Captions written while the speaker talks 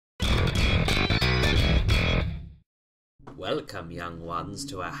Welcome, young ones,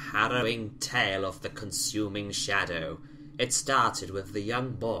 to a harrowing tale of the consuming shadow. It started with the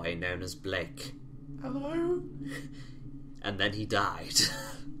young boy known as Blake. Hello? And then he died.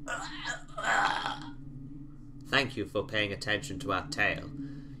 Thank you for paying attention to our tale.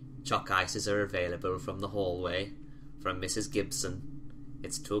 Chalk ices are available from the hallway, from Mrs. Gibson.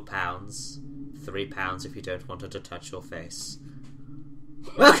 It's £2, £3 if you don't want her to touch your face.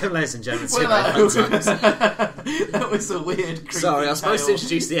 Welcome, ladies and gentlemen, to my fun times. That was a weird, creepy Sorry, I was supposed to tale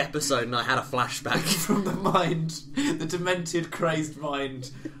introduce the episode and I had a flashback. from the mind, the demented, crazed mind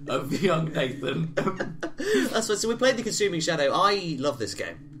of young Nathan. That's what. So we played The Consuming Shadow. I love this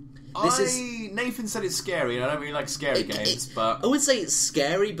game. Nathan said it's scary, and I don't really like scary games, but I would say it's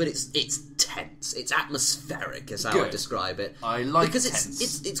scary, but it's tense. It's atmospheric, is how I describe it. I like because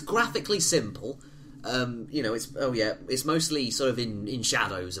tense. it's graphically simple. It's mostly sort of in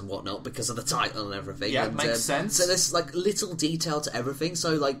shadows and whatnot because of the title and everything. Yeah, and, it makes sense. So there's like little detail to everything.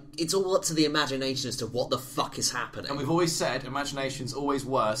 So like it's all up to the imagination as to what the fuck is happening. And we've always said imagination's always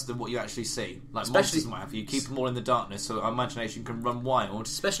worse than what you actually see. Like monsters and what have you. Keep them all in the darkness so our imagination can run wild.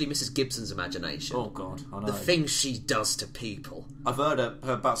 Especially Mrs. Gibson's imagination. Oh god, I know. The things she does to people. I've heard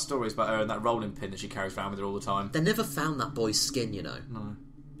about stories about her and that rolling pin that she carries around with her all the time. They never found that boy's skin, you know. No.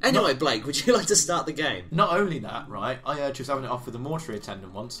 Anyway, Blake, would you like to start the game? Not only that, right, I heard she was having it off with a mortuary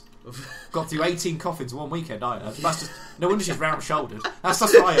attendant once. Got through 18 coffins one weekend, I heard. That's just, no wonder she's round-shouldered. That's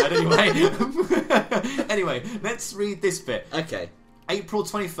what I heard, anyway. Anyway, let's read this bit. Okay. April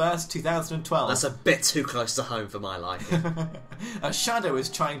 21st, 2012. That's a bit too close to home for my liking. A shadow is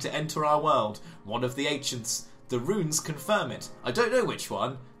trying to enter our world. One of the ancients. The runes confirm it. I don't know which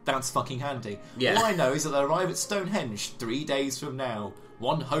one. That's fucking handy. Yeah. All I know is that they'll arrive at Stonehenge 3 days from now.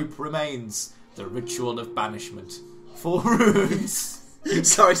 One hope remains. The ritual of banishment. 4 runes.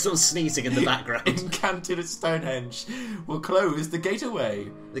 Sorry, someone's sneezing in the background. Encanted at Stonehenge will close the gateway.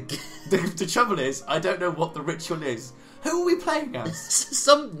 The trouble is, I don't know what the ritual is. Who are we playing as?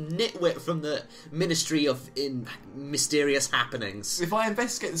 Some nitwit from the Ministry of Mysterious Happenings. If I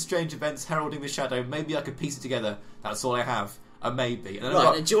investigate the strange events heralding the shadow, maybe I could piece it together. That's all I have. A maybe. And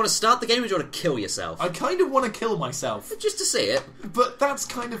right, do you want to start the game or do you want to kill yourself? I kind of want to kill myself. Just to see it. But that's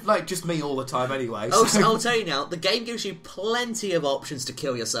kind of like just me all the time anyway. So. I'll tell you now, the game gives you plenty of options to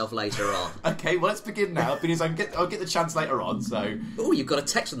kill yourself later on. Okay, well let's begin now, because I'll get the chance later on, so... Oh, you've got a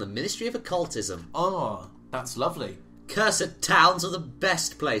text from the Ministry of Occultism. Oh, that's lovely. Cursed towns are the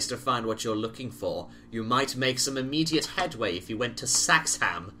best place to find what you're looking for. You might make some immediate headway if you went to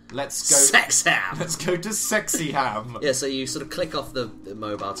Saxham. Let's go... Sexham! Let's go to Sexyham. Yeah, so you sort of click off the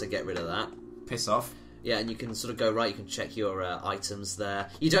mobile to get rid of that. Piss off. Yeah, and you can sort of go right, you can check your items there.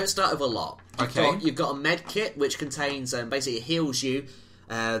 You don't start with a lot. You've got a med kit, which contains, basically it heals you,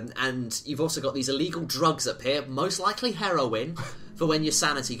 and you've also got these illegal drugs up here, most likely heroin, for when your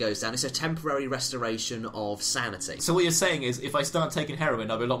sanity goes down. It's a temporary restoration of sanity. So what you're saying is, if I start taking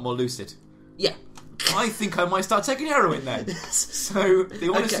heroin, I'll be a lot more lucid. Yeah. I think I might start taking heroin then. So they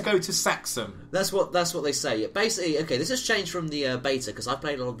want us to go to Saxham. That's what they say. Basically, okay, this has changed from the beta, because I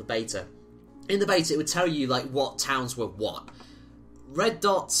played a lot of the beta. In the beta, it would tell you like what towns were what. Red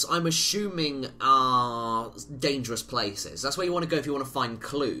dots, I'm assuming, are dangerous places. That's where you want to go if you want to find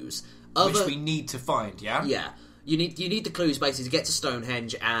clues. Which we need to find, yeah? Yeah. You need the clues basically to get to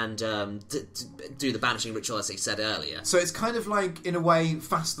Stonehenge and to do the banishing ritual, as I said earlier. So it's kind of like, in a way,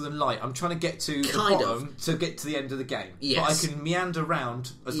 faster than light. I'm trying to get to the bottom to get to the end of the game. Yes. But I can meander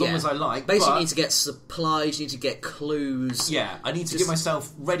around as long as I like. Basically, you need to get supplies, you need to get clues. Yeah, I need to get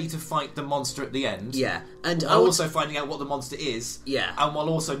myself ready to fight the monster at the end. Yeah. And while also finding out what the monster is. Yeah. And while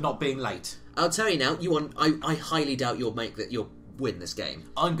also not being late. I'll tell you now, I highly doubt you'll win this game.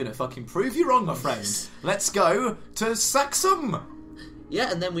 I'm gonna fucking prove you wrong, my friend. Let's go to Saxham.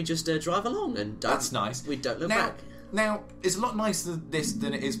 Yeah, and then we just drive along, and that's nice. We don't look back. Now, it's a lot nicer this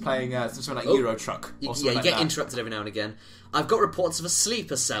than it is playing something like Euro Truck. Or something you get interrupted every now and again. I've got reports of a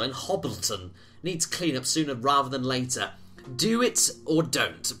sleeper cell in Hobbleton. Needs cleanup sooner rather than later. Do it or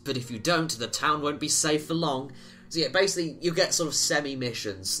don't. But if you don't, the town won't be safe for long. So yeah, basically, you get sort of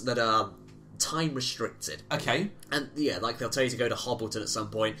semi-missions that are time restricted. Okay. And yeah, like they'll tell you to go to Hobbleton at some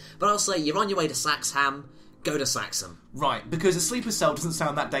point. But I'll say you're on your way to Saxham, go to Saxham. Right, because a sleeper cell doesn't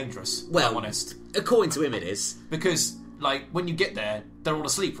sound that dangerous, well, I'm honest. According to him it is. Because, like, when you get there, they're all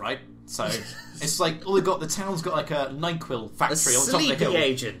asleep, right? So, it's like, the town's got like a NyQuil factory on top of the hill.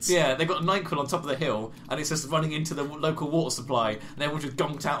 Agents. Yeah, they've got a NyQuil on top of the hill, and it's just running into the local water supply, and everyone's just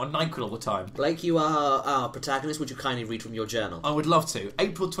gonked out on NyQuil all the time. Blake, you are our protagonist. Would you kindly read from your journal? I would love to.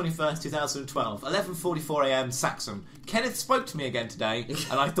 April 21st, 2012, 11:44am, Saxham. Kenneth spoke to me again today,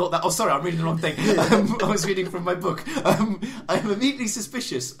 and I thought that... Oh, sorry, I'm reading the wrong thing. I was reading from my book. I am immediately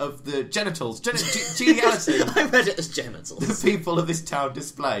suspicious of the genitals, geniality... I read it as genitals. The people of this town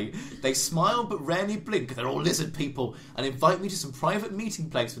display. They smile but rarely blink. They're all lizard people, and invite me to some private meeting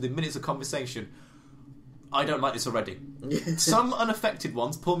place within minutes of conversation. I don't like this already. Some unaffected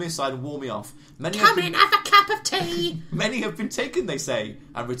ones pull me aside and warn me off. Come in, have a cup of tea! Many have been taken, they say,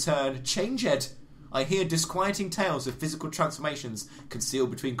 and return changed. I hear disquieting tales of physical transformations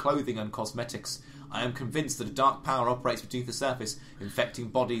concealed between clothing and cosmetics. I am convinced that a dark power operates beneath the surface, infecting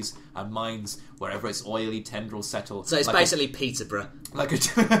bodies and minds wherever its oily tendrils settle. So it's like basically Peterborough. Like a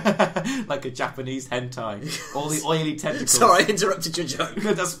Japanese hentai. All the oily tentacles. Sorry, I interrupted your joke.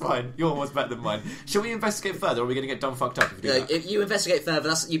 No, that's fine. Your one was better than mine. Shall we investigate further, or are we going to get done fucked up if we do that? If you investigate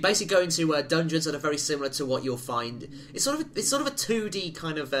further, you basically go into dungeons that are very similar to what you'll find. It's sort of a 2D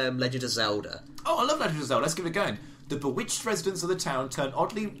kind of Legend of Zelda. Oh, I love Legend of Zelda. Let's give it a go. The bewitched residents of the town turned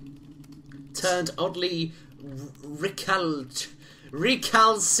oddly recalcitrant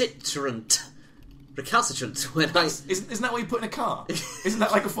when Isn't that what you put in a car? Isn't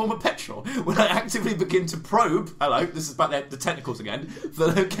that like a form of petrol? When I actively begin to probe, hello, this is about the technicals again, the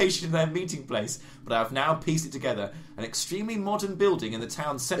location of their meeting place, but I have now pieced it together. An extremely modern building in the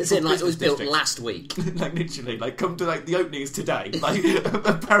town's central business like it was built district. last week. Like literally, like come to like the opening is today. Like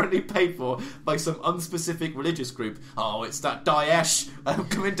apparently paid for by some unspecific religious group. Oh, it's that Daesh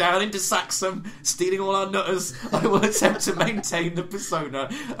coming down into Saxum, stealing all our nutters. I will attempt to maintain the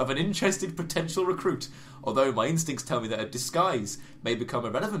persona of an interested potential recruit, although my instincts tell me that a disguise may become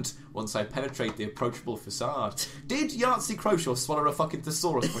irrelevant once I penetrate the approachable facade. Did Yahtzee Croshaw swallow a fucking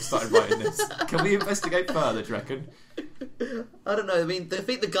thesaurus when I started writing this? Can we investigate further, do you reckon? I don't know, I mean, I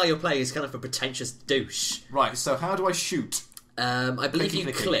think the guy you're playing is kind of a pretentious douche. Right, so how do I shoot? I believe you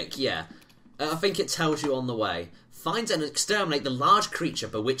click, yeah. I think it tells you on the way. Find and exterminate the large creature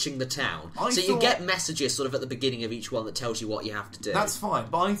bewitching the town. You get messages sort of at the beginning of each one that tells you what you have to do. That's fine,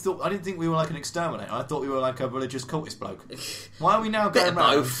 but I didn't think we were like an exterminator. I thought we were like a religious cultist bloke. Why are we now going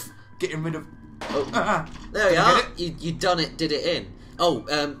around both. Getting rid of... There we are. You done it, did it in.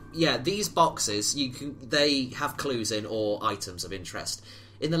 Yeah, these boxes, they have clues in or items of interest.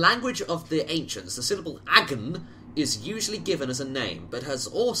 In the language of the ancients, the syllable agon is usually given as a name, but has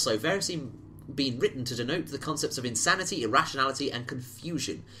also variously been written to denote the concepts of insanity, irrationality, and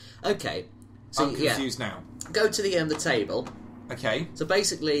confusion. Okay, so I'm confused now. Go to the table. Okay. So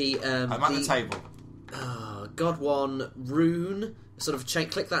basically, I'm at the table. God 1 rune. Sort of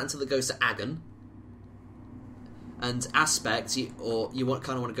click that until it goes to agon. And aspect, you kind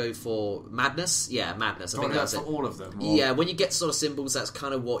of want to go for madness. Yeah, madness. I think that's for all of them. Or... Yeah, when you get sort of symbols, that's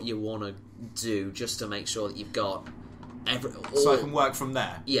kind of what you want to do, just to make sure that you've got so I can work from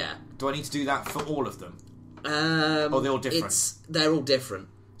there. Yeah. Do I need to do that for all of them? Or they're all different? They're all different.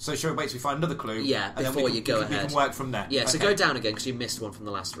 So should we wait till we find another clue? Yeah, before you go ahead. We can work from there. Yeah, so go down again, because you missed one from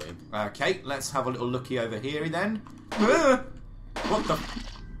the last room. Okay, let's have a little looky over here then. What the...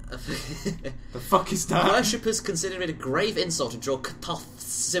 the fuck is that? Worshippers consider it a grave insult to draw K'thoth's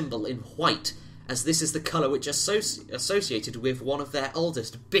symbol in white, as this is the colour which associated with one of their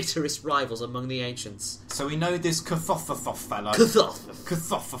oldest, bitterest rivals among the ancients. So we know this K'thothoth fellow.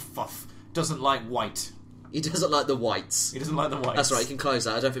 K'thoth doesn't like white. He doesn't like the whites. He doesn't like the whites. That's right, you can close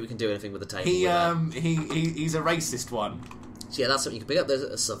that. I don't think we can do anything with the table. He's a racist one. So yeah, that's something you can pick up. There's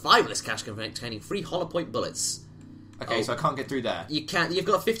a survivalist cache containing 3 hollow point bullets. Okay, so I can't get through there. You can. You've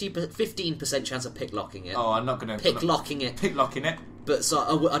got a 15% chance of picklocking it. Oh, I'm not going to... Picklocking it. Picklocking it. But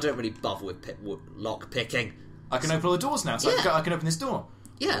so I don't really bother with lock picking. I can open all the doors now, so yeah. I can open this door.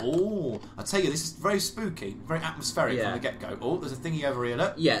 Yeah. Oh, I tell you, this is very spooky, very atmospheric from the get-go. Oh, there's a thingy over here,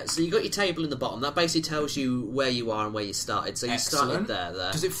 look. Yeah, so you got your table in the bottom. That basically tells you where you are and where you started. So you started there.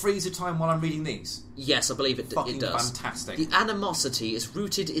 Does it freeze the time while I'm reading these? Yes, I believe it does. Fantastic. The animosity is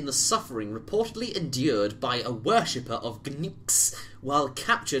rooted in the suffering reportedly endured by a worshipper of Gnix while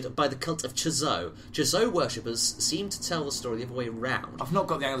captured by the cult of Chazot. Chazot worshippers seem to tell the story the other way around. I've not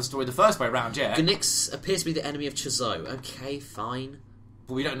got the angle of the story the first way around yet. Gnix appears to be the enemy of Chazot. Okay, fine.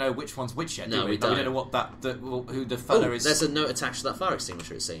 But we don't know which one's which yet, no, do we? We don't. We don't know what who the fella is. There's a note attached to that fire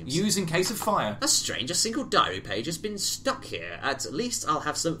extinguisher, it seems. Use in case of fire. That's strange. A single diary page has been stuck here. At least I'll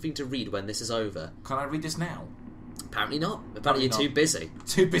have something to read when this is over. Can I read this now? Apparently not. Apparently you're too busy.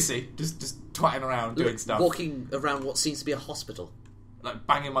 Too busy. Just twatting around, doing stuff. Walking around what seems to be a hospital. Like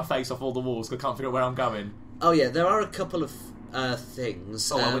banging my face off all the walls because I can't figure out where I'm going. Oh yeah, there are a couple of things.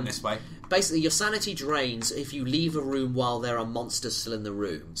 Oh, I went this way. Basically, your sanity drains if you leave a room while there are monsters still in the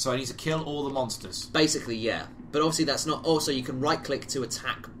room. So I need to kill all the monsters? Basically, yeah. But obviously that's not... Also, you can right-click to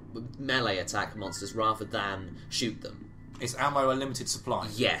attack melee attack monsters rather than shoot them. Is ammo a limited supply?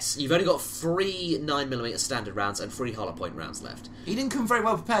 Yes. You've only got 3 9mm standard rounds and 3 hollow point rounds left. He didn't come very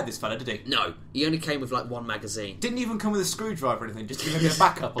well prepared, this fella, did he? No. He only came with like 1 magazine. Didn't even come with a screwdriver or anything, just to give him a bit of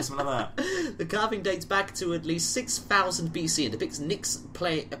backup or something like that. The carving dates back to at least 6000 BC and depicts Nyx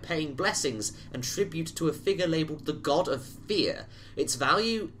paying blessings and tribute to a figure labelled the God of Fear. Its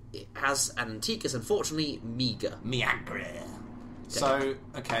value as an antique is unfortunately meagre. Meagre. So,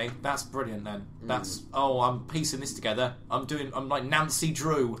 okay, that's brilliant then. I'm piecing this together. I'm like Nancy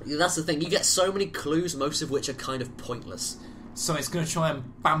Drew. That's the thing, you get so many clues, most of which are kind of pointless. So it's going to try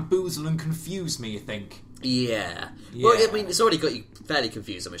and bamboozle and confuse me, you think? Yeah. Well, I mean, it's already got you fairly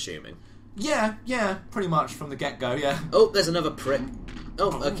confused, I'm assuming. Yeah, pretty much from the get-go, yeah. Oh, there's another prick.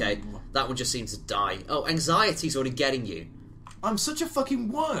 Oh, okay. That one just seems to die. Oh, anxiety's already getting you. I'm such a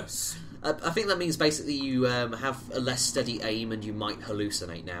fucking worse. I think that means basically you have a less steady aim and you might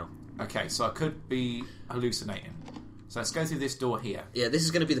hallucinate now. Okay, so I could be hallucinating. So let's go through this door here. Yeah, this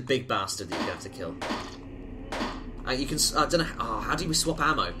is going to be the big bastard that you have to kill. You can... I don't know... Oh, how do we swap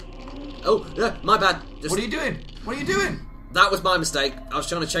ammo? Oh, no, my bad. What are you doing? What are you doing? That was my mistake. I was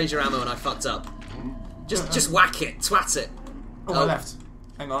trying to change your ammo and I fucked up. Just whack it. Twat it. Oh, I left.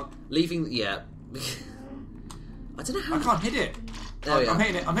 Hang on. Leaving... Yeah. I don't know how... I can't hit it. I'm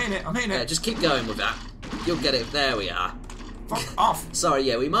hitting it. Yeah, just keep going with that. You'll get it. There we are. Fuck off. Sorry,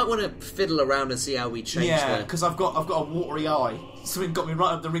 yeah, we might want to fiddle around and see how we change Yeah, because I've got a watery eye. Something got me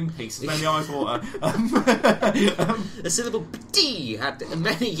right up the ring piece. It's made the eyes water. The syllable "d" had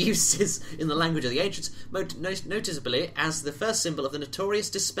many uses in the language of the ancients, noticeably as the first symbol of the notorious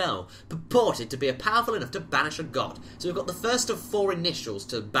dispel, purported to be powerful enough to banish a god. So we've got the first of 4 initials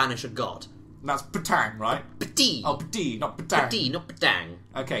to banish a god. That's Patang, right? P'ti. Oh, P'ti, not Patang. P'ti, not Patang.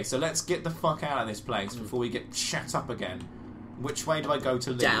 Okay, so let's get the fuck out of this place before we get shut up again. Which way do I go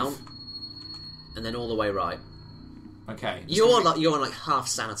to leave? Down. And then all the way right. Okay. You're on like half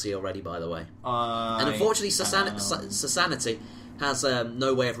sanity already, by the way. And unfortunately, sanity has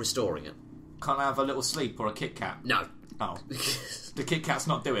no way of restoring it. Can't I have a little sleep or a Kit Kat? No. Oh. The Kit Kats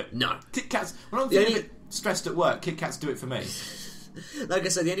not do it? No. Kit Kats... When I'm feeling a bit stressed at work, Kit Kats do it for me. Like I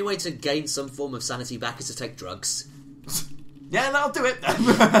said, the only way to gain some form of sanity back is to take drugs. Yeah, that'll do it.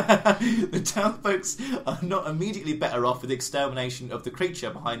 The town folks are not immediately better off with the extermination of the creature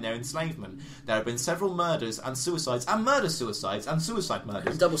behind their enslavement. There have been several murders and suicides, and murder-suicides, and suicide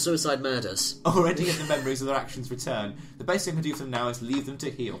murders. Double suicide murders. Already get the memories of their actions return. The best thing to do for them now is leave them to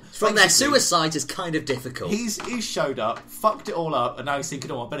heal. From their suicides is kind of difficult. He's showed up, fucked it all up, and now he's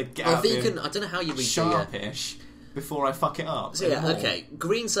thinking, I better get out of here. I don't know how you read sharpish. Before I fuck it up. So yeah, okay.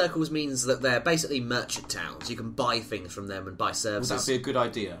 Green circles means that they're basically merchant towns. You can buy things from them and buy services. Would that be a good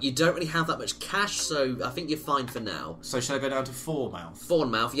idea? You don't really have that much cash, so I think you're fine for now. So should I go down to Fourmouth?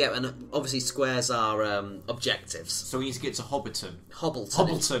 Fourmouth, yeah, and obviously squares are objectives. So we need to get to Hobbiton.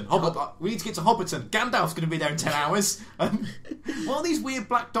 Hobbleton. We need to get to Hobbiton. Gandalf's going to be there in 10 hours. What are these weird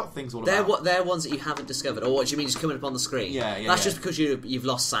black dot things all about? They're ones that you haven't discovered. Or what do you mean, just coming up on the screen? Yeah. That's just because you've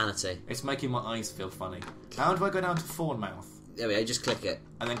lost sanity. It's making my eyes feel funny. How do I go down to Fourmouth? There we go, just click it.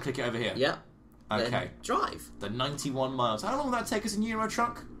 And then click it over here? Yep. Okay. Then drive. The 91 miles. How long will that take us in Euro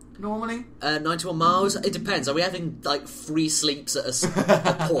truck, normally? 91 miles? It depends. Are we having, like, 3 sleeps at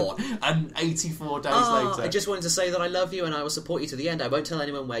a port? And 84 days later. I just wanted to say that I love you and I will support you to the end. I won't tell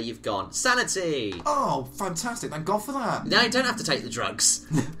anyone where you've gone. Sanity! Oh, fantastic. Thank God for that. Now you don't have to take the drugs.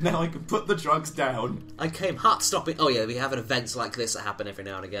 Now I can put the drugs down. I came heart-stopping... Oh, yeah, we have events like this that happen every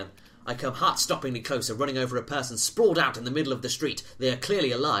now and again. I come heart-stoppingly closer, running over a person sprawled out in the middle of the street. They are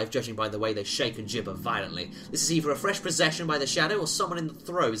clearly alive, judging by the way they shake and gibber violently. This is either a fresh possession by the shadow or someone in the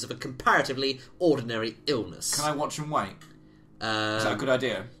throes of a comparatively ordinary illness. Can I watch and wait? Is that a good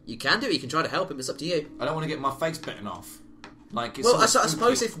idea? You can do it. You can try to help him. It's up to you. I don't want to get my face bitten off. Like, it's well, I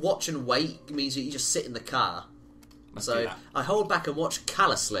suppose if watch and wait means that you just sit in the car. So I hold back and watch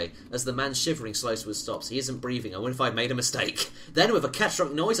callously as the man shivering slows to a stop. He isn't breathing. I wonder if I'd made a mistake. Then, with a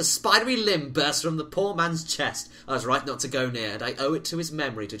catastrophic noise, a spidery limb bursts from the poor man's chest. I was right not to go near, and I owe it to his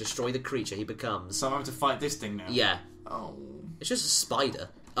memory to destroy the creature he becomes. So I'm having to fight this thing now? Yeah. Oh. It's just a spider.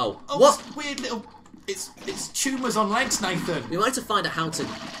 Oh, what? Weird little... It's tumours on legs, Nathan. We might have to find out how to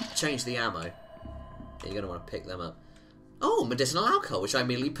change the ammo. You're going to want to pick them up. Oh, medicinal alcohol, which I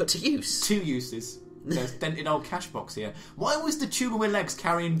immediately put to use. 2 uses. There's dented old cash box here. Why was the tumour with legs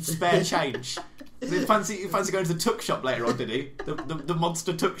carrying spare change? Did he fancy going to the tuck shop later on, did he? The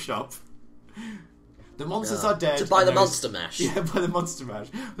monster tuck shop. The monsters are dead. To buy the monster mash. Yeah, buy the monster mash.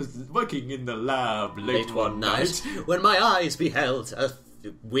 I was working in the lab late one night. When my eyes beheld a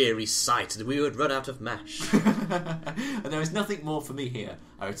weary sight, and we would run out of mash. And there is nothing more for me here.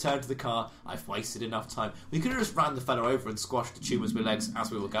 I return to the car. I've wasted enough time. We could have just ran the fella over and squashed the tumours with legs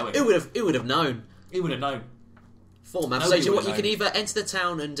as we were going. It would have known. He would have known. Full map. So you can either enter the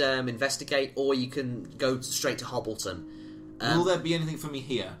town and investigate, or you can go straight to Hobbleton. Will there be anything for me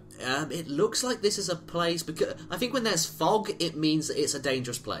here? It looks like this is a place, because I think when there's fog, it means that it's a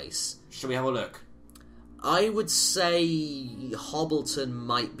dangerous place. Shall we have a look? I would say Hobbleton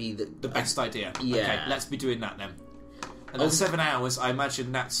might be the best idea. Yeah. Okay, let's be doing that then. And that's 7 hours. I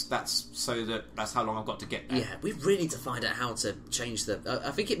imagine that's how long I've got to get there. Yeah, we really need to find out how to change the...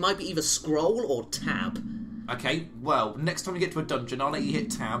 I think it might be either scroll or tab. Okay, well, next time we get to a dungeon, I'll let you hit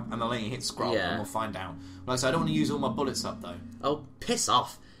tab and I'll let you hit scroll, and we'll find out. Like I said, I don't want to use all my bullets up, though. Oh, piss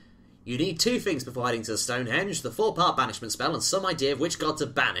off. You need 2 things before heading to the Stonehenge, the 4-part banishment spell, and some idea of which gods are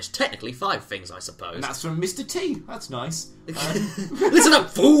banished. Technically 5 things, I suppose. And that's from Mr. T. That's nice. Listen up,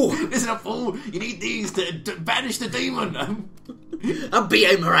 fool! Listen up, fool! You need these to banish the demon! And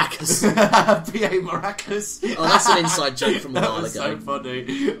B.A. Maracas! B.A. Maracas! Oh, that's an inside joke from a while ago. That was so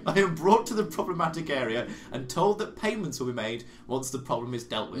funny. I am brought to the problematic area and told that payments will be made once the problem is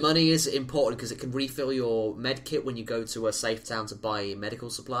dealt with. Money is important because it can refill your med kit when you go to a safe town to buy medical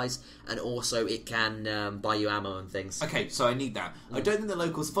supplies, and also it can buy you ammo and things. Okay, so I need that. I don't think the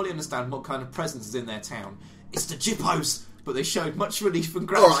locals fully understand what kind of presence is in their town. It's the Jippos! But they showed much relief and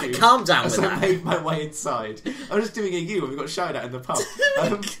gratitude. Alright, calm down with that. I made my way inside. I was just doing a you when we got shouted at in the pub.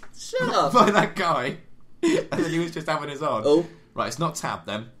 Shut up. By that guy. And then he was just having his on. Oh. Right, it's not tab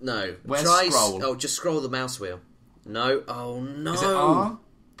then. No. Where's Try scroll? Oh, just scroll the mouse wheel. No. Oh, no. Is it R?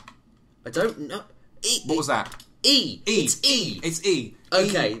 I don't know. E. What was that? E. It's E. It's E.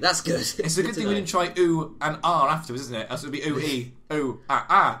 Okay, that's good. It's a good thing we didn't try ooh and R afterwards, isn't it? Else it would be ooh, E, ooh, ah,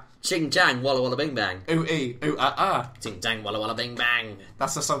 ah. Ching Jang, Walla Walla Bing Bang. Ooh, E, ooh, ah, ah. Ching Jang, Walla Walla Bing Bang.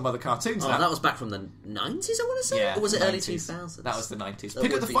 That's a song by the cartoons, Oh, that was back from the 90s, I want to say? Yeah, or was it early 90s. 2000s? That was the 90s. That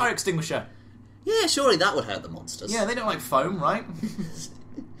Pick up would the be- fire extinguisher. Yeah, surely that would hurt the monsters. Yeah, they don't like foam, right?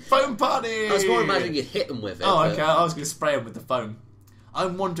 Foam party! I was more imagining you'd hit them with it. Oh, but- okay, I was going to spray them with the foam.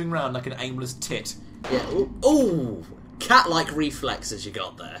 I'm wandering around like an aimless tit. Yeah. Ooh, cat-like reflexes you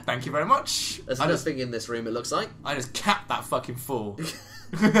got there. Thank you very much. There's nothing in this room, it looks like. I just capped that fucking fool.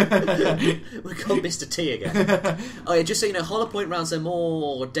 We got Mr. T again. Oh yeah, just so you know, hollow point rounds are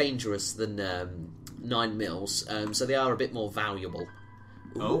more dangerous than 9mm, so they are a bit more valuable.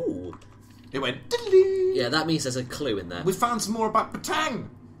 Ooh. Oh. It went diddly. Yeah, that means there's a clue in there. We found some more about Batang.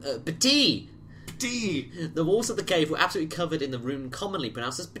 Petit! Petit. The walls of the cave were absolutely covered in the rune commonly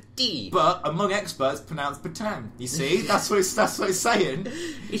pronounced as Petit. But among experts, pronounced Batang. You see, that's what it's saying.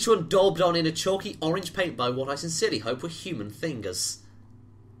 Each one daubed on in a chalky orange paint by what I sincerely hope were human fingers.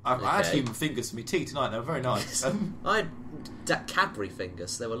 I had human fingers for me tea tonight. They were very nice. I had Cadbury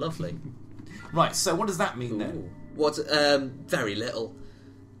fingers. They were lovely. Right. So what does that mean then? Ooh. What? Very little.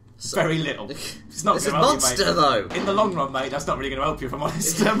 So, very little. It's not It's a gonna help monster, you, mate. though. In the long run, mate, that's not really going to help you, if I'm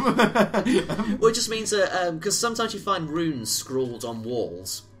honest. Well, it just means that because sometimes you find runes scrawled on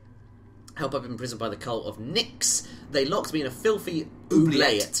walls. Help I've been imprisoned by the cult of Nyx. They locked me in a filthy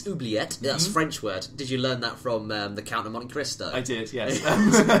oubliette. Oubliette. That's a French word. Did you learn that from the Count of Monte Cristo? I did, yes.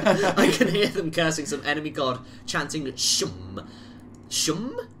 I can hear them cursing some enemy god, chanting shum.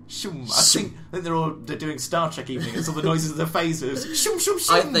 Shum? Shum. I think they're doing Star Trek evening. It's all the noises of the phasers. Shum, shum,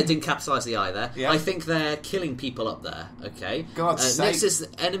 shum. They didn't capitalise the I there. Yeah. I think they're killing people up there. Okay. God's sake. Next is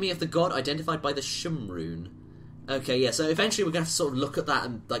the enemy of the god identified by the Shum rune. Okay, yeah. So eventually we're going to have to sort of look at that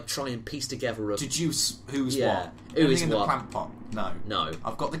and like try and piece together. Deduce who's Yeah. what. Who Anything is in what? the plant pot? No. No.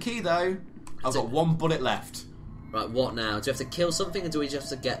 I've got the key though. I've got one bullet left. Right, what now? Do we have to kill something, or do we just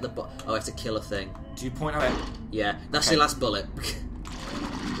have to get the? I have to kill a thing. Do you point out it? Yeah, that's Okay. the last bullet.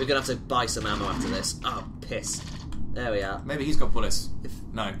 We're gonna have to buy some ammo after this. Oh, piss! There we are. Maybe he's got bullets.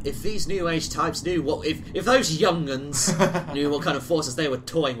 No. If these new age types knew what, if those younguns knew what kind of forces they were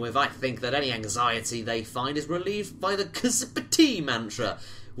toying with, I think that any anxiety they find is relieved by the Kazipati mantra.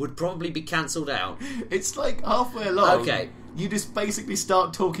 Would probably be cancelled out. It's like halfway along. Okay. You just basically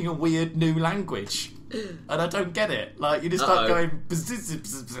start talking a weird new language. And I don't get it. Like, you just start going...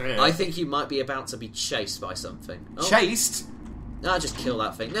 I think you might be about to be chased by something. Oh. Chased? No, just kill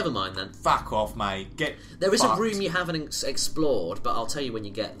that thing. Never mind then. Fuck off, mate. There is fucked. a room you haven't explored, but I'll tell you when you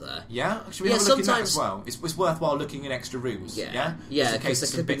get there. Yeah? Should we Yeah, have a look in that as sometimes- well? It's worthwhile looking in extra rooms. Yeah? Yeah, Just in because case there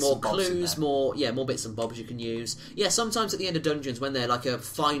some could be bits more and bobs in clues, there. more bits and bobs you can use. Yeah, sometimes at the end of dungeons when they're like a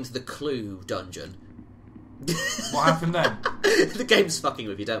find the clue dungeon. What happened then? The game's fucking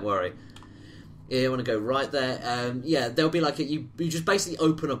with you, don't worry. Yeah, you want to go right there. Yeah, there'll be like you just basically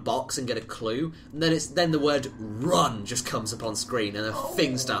open a box and get a clue, and then the word "run" just comes up on screen, and a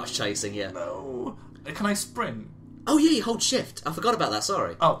thing starts chasing you. No. Can I sprint? Oh yeah, you hold shift. I forgot about that.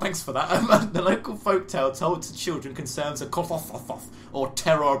 Sorry. Oh, thanks for that. The local folktale told to children concerns a Kothoth or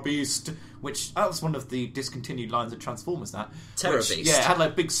terror beast, which that was one of the discontinued lines of Transformers. That terror beast. Yeah, it had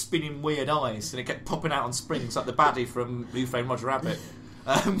like big spinning weird eyes, and it kept popping out on springs like the baddie from Who Framed Roger Rabbit.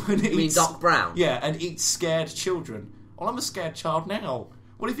 You mean Doc Brown? Yeah, and eats scared children. Well, I'm a scared child now.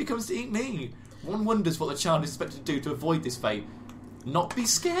 What if he comes to eat me? One wonders what the child is expected to do to avoid this fate. Not be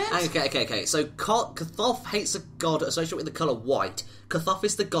scared? Okay. So Kothoth hates a god associated with the colour white. Kothoth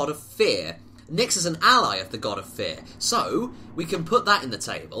is the god of fear. Nyx is an ally of the god of fear. So, we can put that in the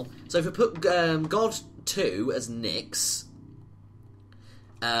table. So if we put God 2 as Nyx,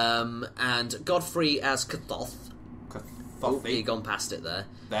 and Godfrey as Kothoth. Oh, you've gone past it there.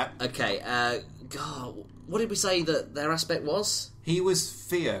 That. Okay, God, what did we say that their aspect was? He was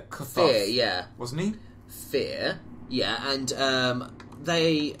fear, Kothoth. Fear, yeah. Wasn't he? Fear, yeah, and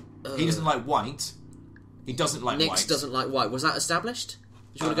they... he doesn't like white. He doesn't like white. Nyx doesn't like white. Was that established?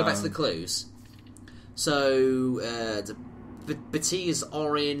 Do you want to go back to the clues? So, Betty is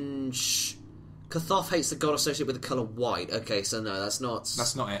orange. Kothoth hates the god associated with the colour white. Okay, so no, that's not...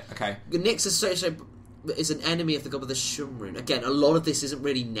 That's not it, okay. Nyx is an enemy of the god with the Shumrun. Again, a lot of this isn't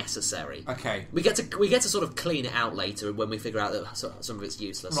really necessary. Okay. We get to sort of clean it out later when we figure out that some of it's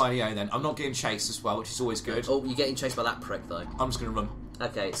useless. Right, yeah, then. I'm not getting chased as well, which is always good. Oh, you're getting chased by that prick, though. I'm just going to run.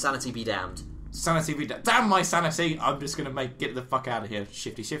 Okay, sanity be damned. Sanity be damned. Damn my sanity! I'm just going to get the fuck out of here.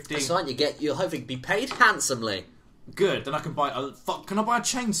 Shifty. That's fine, you'll hopefully be paid handsomely. Good, then I can buy a... Can I buy a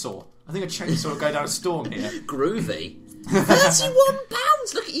chainsaw? I think a chainsaw will go down a storm here. Groovy. £31!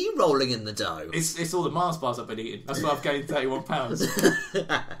 Look at you rolling in the dough. It's all the Mars bars I've been eating. That's why I've gained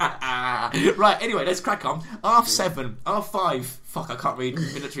 £31. Right, anyway, let's crack on. R7, R5. Fuck, I can't read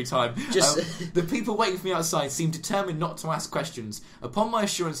military time. The people waiting for me outside seem determined not to ask questions. Upon my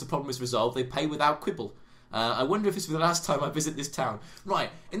assurance the problem is resolved, they pay without quibble. I wonder if this will be the last time I visit this town. Right,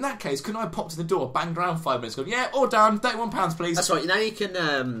 in that case, couldn't I pop to the door, banged around 5 minutes, go, yeah, all down, £31, please. That's right, now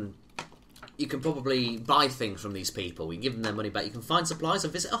you can probably buy things from these people. You can give them their money back. You can find supplies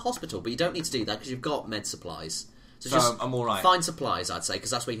and visit a hospital, but you don't need to do that because you've got med supplies. So just I'm all right. Find supplies, I'd say,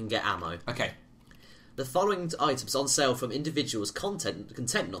 because that's where you can get ammo. Okay. The following items on sale from individuals content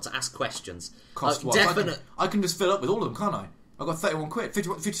not to ask questions. Cost what? I can just fill up with all of them, can't I? I've got 31 quid,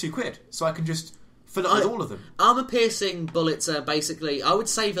 52 quid, so I can just fill up with all of them. Armour-piercing bullets are basically... I would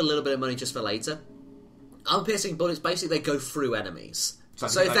save a little bit of money just for later. Armour-piercing bullets, basically, they go through enemies.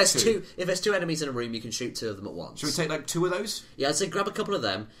 So if there's two enemies in a room, you can shoot 2 of them at once. Should we take like 2 of those? Yeah, I'd say grab a couple of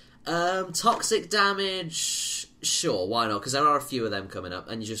them. Toxic damage, sure, why not? Because there are a few of them coming up,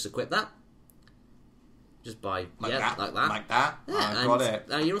 and you just equip that. Just by like that. Like that. Yeah, I got it.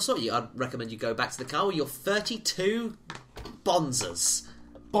 You're all sorted. I'd recommend you go back to the car with your 32 bonzers.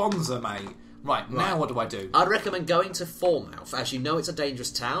 Bonzer, mate. Right, now what do I do? I'd recommend going to Falmouth, as you know it's a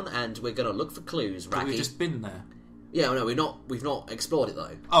dangerous town, and we're going to look for clues. But we've just been there. Yeah, no, we've not explored it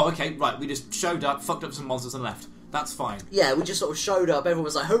though. Oh, okay, right. We just showed up, fucked up some monsters, and left. That's fine. Yeah, we just sort of showed up. Everyone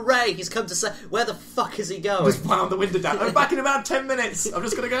was like, "Hooray! He's come to say." Where the fuck is he going? Just wound the window down. I'm back in about 10 minutes. I'm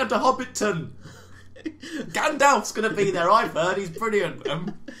just going to go to Hobbiton. Gandalf's going to be there. I've heard he's brilliant.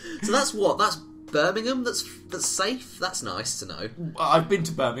 So that's what? That's Birmingham. That's safe. That's nice to know. I've been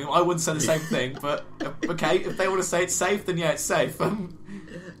to Birmingham. I wouldn't say the same thing, but okay, if they want to say it's safe, then yeah, it's safe.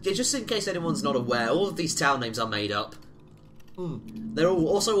 Yeah, just in case anyone's not aware, all of these town names are made up. They're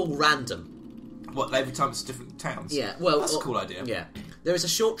also all random. What, every time it's different towns? Yeah, well... That's a cool idea. Yeah. There is a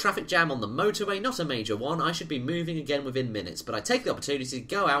short traffic jam on the motorway, not a major one. I should be moving again within minutes, but I take the opportunity to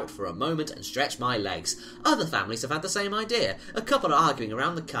go out for a moment and stretch my legs. Other families have had the same idea. A couple are arguing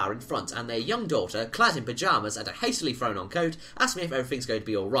around the car in front, and their young daughter, clad in pyjamas and a hastily thrown on coat, asks me if everything's going to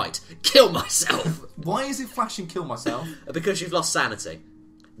be alright. Kill myself! Why is it flashing kill myself? Because you've lost sanity.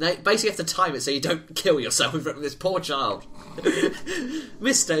 Now, basically you have to time it so you don't kill yourself in front of this poor child.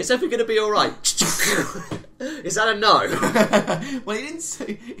 Mister, is everything going to be alright? Is that a no? Well,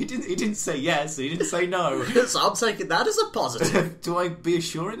 he didn't say yes, he didn't say no. So I'm taking that as a positive. Do I be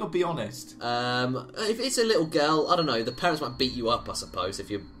assuring or be honest? If it's a little girl, I don't know, the parents might beat you up, I suppose, if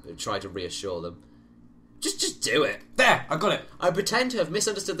you try to reassure them. Just do it. There, I got it. I pretend to have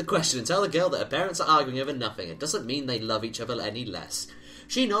misunderstood the question and tell the girl that her parents are arguing over nothing. It doesn't mean they love each other any less.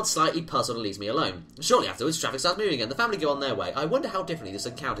 She nods slightly puzzled and leaves me alone. Shortly afterwards, traffic starts moving again. The family go on their way. I wonder how differently this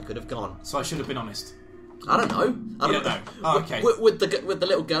encounter could have gone. So I should have been honest. I don't know. You don't know. Oh, okay. With the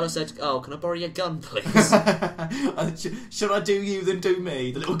little girl, I said, "Oh, can I borrow your gun, please?" Should I do you then do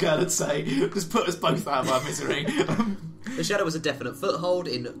me? The little girl would say, "Just put us both out of our misery." The shadow was a definite foothold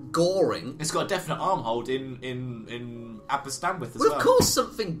in Goring. It's got a definite armhold in Aberystwyth as Well, well. of course,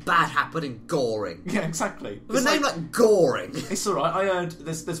 something bad happened in Goring. Yeah, exactly. With a name like Goring. It's alright, I heard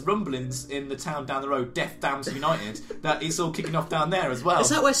there's rumblings in the town down the road, Deaf Dams United, that it's all kicking off down there as well. Is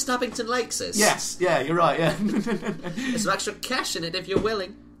that where Stabbington Lakes is? Yes, yeah, you're right, yeah. There's some extra cash in it if you're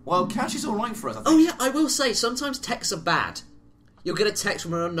willing. Well, cash is alright for us, I think. Oh yeah, I will say, sometimes texts are bad. You'll get a text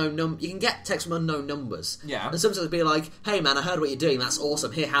from an unknown number. You can get texts from unknown numbers. Yeah. And sometimes it'll be like, "Hey man, I heard what you're doing, that's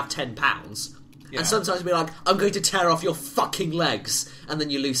awesome, here, have £10. Yeah. And sometimes it'll be like, "I'm going to tear off your fucking legs," and then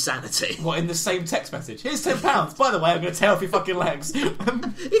you lose sanity. What, in the same text message? Here's £10. By the way, I'm going to tear off your fucking legs.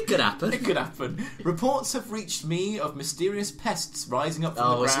 It could happen. It could happen. Reports have reached me of mysterious pests rising up from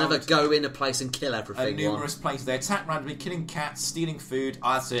the ground. It's never go in a place and kill everything. At numerous places. They attack randomly, killing cats, stealing food.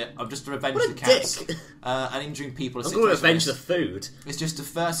 Oh, that's it. I'm just to revenge What a the cats. dick. And injuring people. I'm going to avenge the food. It's just the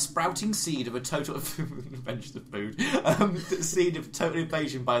first sprouting seed of a total... Avenge the food. The seed of total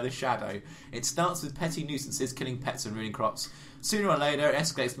invasion by the shadow. It starts with petty nuisances, killing pets and ruining crops. Sooner or later, it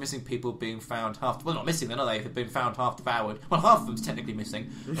escalates missing people being found half... Well, not missing, then, are they? They've been found half devoured. Well, half of them's technically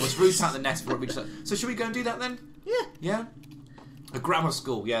missing. It was root out the nest before it reached... So should we go and do that, then? Yeah. Yeah? A grammar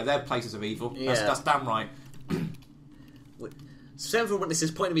school. Yeah, they're places of evil. Yeah. That's damn right. Several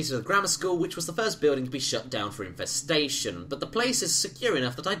witnesses pointed me to the grammar school, which was the first building to be shut down for infestation, but the place is secure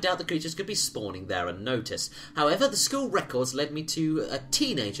enough that I doubt the creatures could be spawning there unnoticed. However, the school records led me to a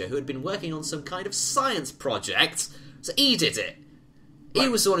teenager who had been working on some kind of science project, so he did it. He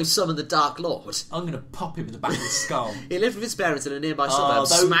was the one who summoned the Dark Lord. I'm going to pop him in the back of the skull. He lived with his parents in a nearby suburb,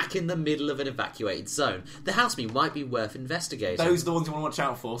 smack in the middle of an evacuated zone. The housemate might be worth investigating. Those are the ones you want to watch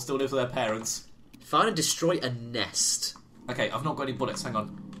out for. Still live with their parents. Find and destroy a nest. Okay, I've not got any bullets. Hang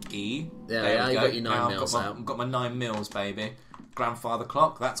on. E. Yeah, you got your 9 mils out. I've got my 9 mils, baby. Grandfather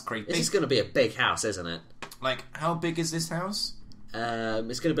clock. That's creepy. This is going to be a big house, isn't it? Like, how big is this house?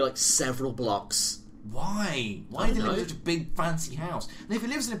 It's going to be like several blocks. Why? Why does he live in such a big fancy house? And if he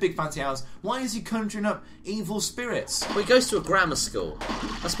lives in a big fancy house, why is he conjuring up evil spirits? Well, he goes to a grammar school.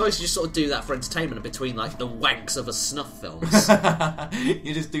 I suppose you just sort of do that for entertainment between, like, the wanks of a snuff films.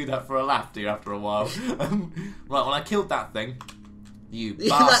 You just do that for a laugh, do you, after a while? Right, well, I killed that thing. You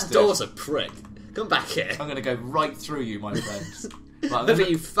bastard. That door's a prick. Come back here. I'm going to go right through you, my friends. Right, whether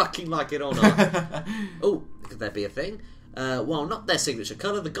you fucking like it or not. Oh, could there be a thing? While not their signature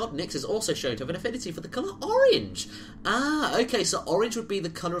colour, the god Nyx is also shown to have an affinity for the colour orange. Ah, okay, so orange would be the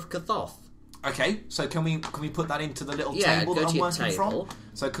colour of Cathoth. Okay, so can we put that into the little table that I'm working from?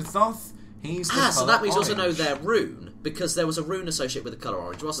 So Cathoth, he's the colour so that means orange. you also know their rune, because there was a rune associated with the colour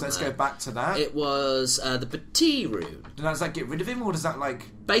orange, wasn't there? there? Let's go back to that. It was the Petit rune. Does that get rid of him, or does that, like...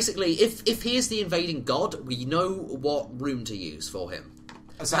 Basically, if he is the invading god, we know what rune to use for him.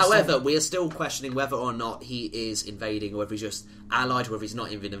 However, we are still questioning whether or not he is invading, or whether he's just allied, or whether he's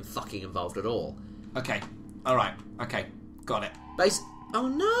not even fucking involved at all. Okay. Alright. Okay. Got it. Oh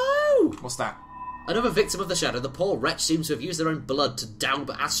no! What's that? Another victim of the shadow, the poor wretch seems to have used their own blood to down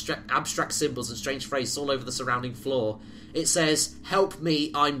abstract symbols and strange phrases all over the surrounding floor. It says, "Help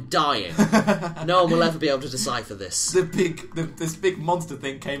me, I'm dying." No one will ever be able to decipher this. This big monster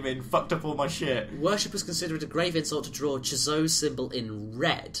thing came in, fucked up all my shit. Worshippers consider it a grave insult to draw Chizou's symbol in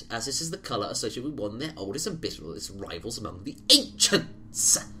red, as this is the colour associated with one of their oldest and bitterest rivals among the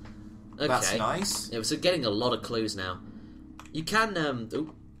ancients. Okay. That's nice. Yeah, so getting a lot of clues now. You can,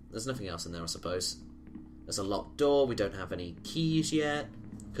 oh, there's nothing else in there, I suppose. There's a locked door, we don't have any keys yet.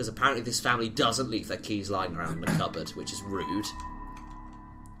 Because apparently this family doesn't leave their keys lying around in the cupboard, which is rude.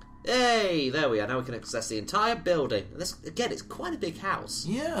 Hey, there we are. Now we can access the entire building. This, again, it's quite a big house.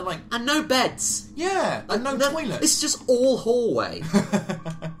 Yeah, like... And no beds. Yeah, and no toilets. It's just all hallway.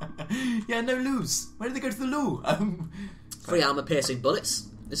 Yeah, no loos. Where did they go to the loo? 3 armour-piercing bullets.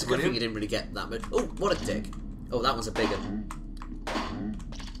 It's a good thing you didn't really get that much. Oh, what a dick. Oh, that one's a big one.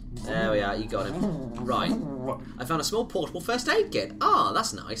 There we are, you got him. Right. I found a small portable first aid kit. Ah,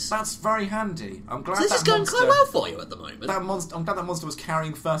 that's nice. That's very handy. I'm glad so this is going quite well for you at the moment. I'm glad that monster was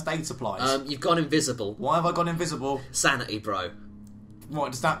carrying first aid supplies. You've gone invisible. Why have I gone invisible? Sanity, bro.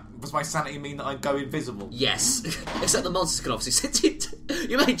 What, does my sanity mean that I go invisible? Yes. Except the monsters can obviously sit it.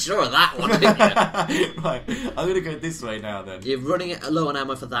 You made sure of that one, didn't you? Right, I'm going to go this way now then. You're running low on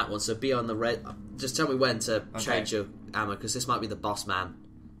ammo for that one, so be on the red. Just tell me when to change your ammo, because this might be the boss man.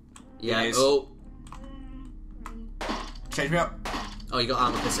 Yeah, oh. Change me up. Oh, you got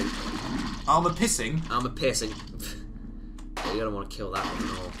armour pissing. Armour pissing? Armour piercing. Yeah, you don't want to kill that one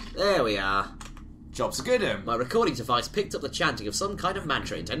at all. There we are. Job's a good one. My recording device picked up the chanting of some kind of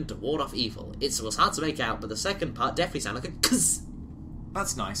mantra intended to ward off evil. It was hard to make out, but the second part definitely sounded like a kazz.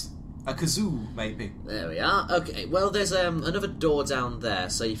 That's nice. A kazoo, maybe. There we are. Okay, well, there's another door down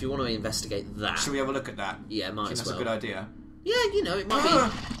there, so if you want to investigate that... Should we have a look at that? Yeah, might as well. That's a good idea. Yeah, you know, it might be...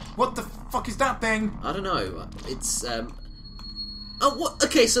 What the fuck is that thing? I don't know. It's, Oh, what?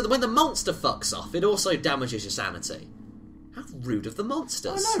 Okay, so when the monster fucks off, it also damages your sanity. How rude of the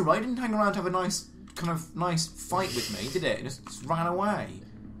monsters. I know, right? It didn't hang around to have a nice fight with me, did it? It just ran away.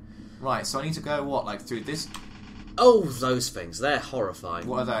 Right, so I need to go, what, like through this... Oh, those things. They're horrifying.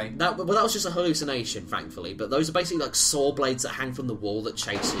 What are they? That was just a hallucination, thankfully, but those are basically like saw blades that hang from the wall that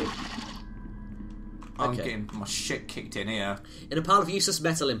chase you. I'm getting my shit kicked in here. In a pile of useless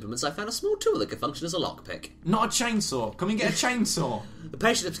metal implements, I found a small tool that could function as a lockpick. Not a chainsaw. Can we get a chainsaw? The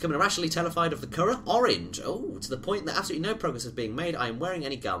patient is becoming irrationally terrified of the colour orange. Oh, to the point that absolutely no progress is being made. I am wearing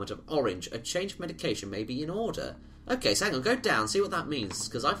any garment of orange. A change of medication may be in order. Okay, so hang on, go down, see what that means,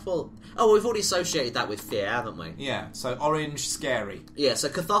 because I thought... Oh, we've already associated that with fear, haven't we? Yeah, so orange, scary. Yeah, so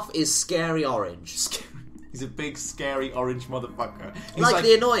Kathoff is scary orange. He's a big, scary orange motherfucker. He's like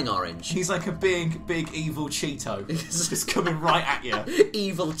the annoying orange. He's like a big, evil Cheeto. Just coming right at you.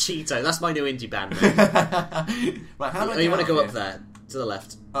 Evil Cheeto, that's my new indie band name. Right, how do I get you want to go here? up there, to the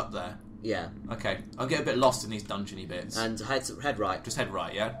left. Up there? Yeah. Okay, I'll get a bit lost in these dungeony bits. And head right. Just head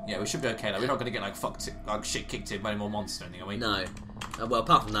right, yeah? Yeah, we should be okay, though. We're not going to get, like, shit kicked in by any more monsters or anything, are we? No. Well,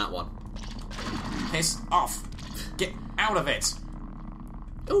 apart from that one. Piss off! Get out of it!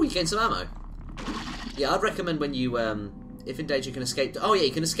 Oh, you gained some ammo. Yeah, I'd recommend when you, if in danger, you can escape... Oh, yeah,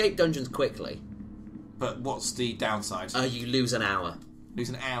 you can escape dungeons quickly. But what's the downside? You lose an hour. Lose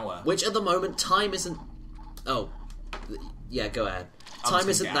an hour? Which, at the moment, time isn't... Oh. Yeah, go ahead. Time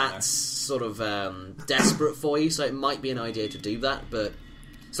isn't that sort of desperate for you, so it might be an idea to do that, but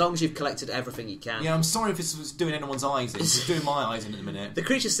as long as you've collected everything you can. Yeah, I'm sorry if this was doing anyone's eyes in. It's doing my eyes in at the minute. The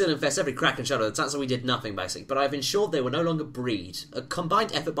creatures still infest every crack and shadow. That's why we did nothing, basically. But I've ensured they will no longer breed. A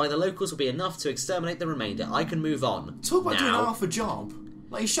combined effort by the locals will be enough to exterminate the remainder. I can move on. Talk about doing half a job.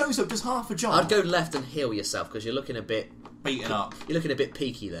 Like, he shows up, does half a job. I'd go left and heal yourself, because you're looking a bit... beaten up. You're looking a bit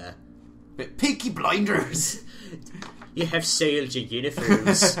peaky there. Bit peaky blinders! You have sailed your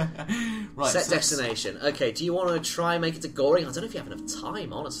uniforms. Right, Set destination. Okay, do you want to try and make it to Goring? I don't know if you have enough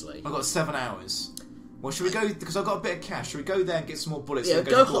time, honestly. I've got 7 hours. Well, should we go... Because I've got a bit of cash. Should we go there and get some more bullets? Yeah,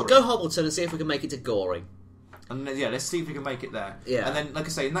 go Hobbleton and see if we can make it to Goring. And then, yeah, let's see if we can make it there. Yeah. And then, like I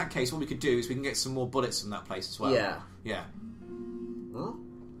say, in that case, what we could do is we can get some more bullets from that place as well. Yeah. Yeah. Huh?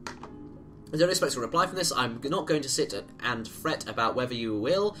 I don't expect a reply from this. I'm not going to sit and fret about whether you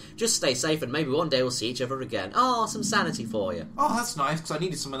will. Just stay safe and maybe one day we'll see each other again. Oh, some sanity for you. Oh, that's nice, because I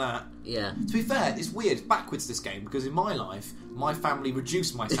needed some of that. Yeah. To be fair, it's weird. It's backwards, this game, because in my life, my family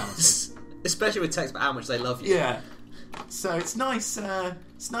reduced my sanity. Especially with text about how much they love you. Yeah. So it's nice that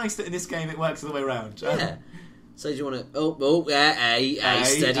in this game it works the other way around. Yeah. So do you want to... Oh, yeah,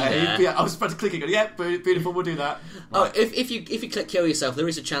 steady there. Yeah, I was about to click it. Yeah, beautiful, we'll do that. Right. Oh, if you click kill yourself, there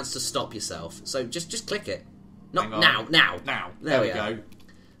is a chance to stop yourself. So just click it. Not now. Now. There we go.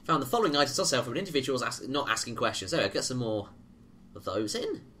 Found the following items ourselves from individuals not asking questions. There, get some more of those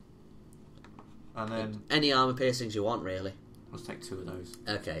in. And then... Any armour piercings you want, really. Let's take 2 of those.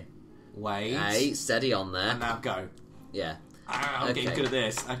 Okay. Wait. Steady on there. And now go. Yeah. I'm getting good at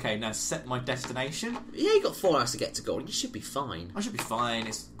this. Okay, now set my destination. Yeah, you got 4 hours to get to Goring. You should be fine. I should be fine.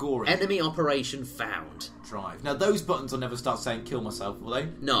 It's Goring. Enemy operation found. Drive. Now, those buttons will never start saying kill myself, will they?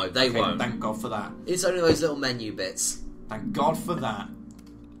 No, they won't. Thank God for that. It's only those little menu bits. Thank God for that.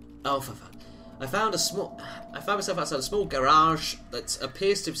 Oh, for fuck. I found myself outside a small garage that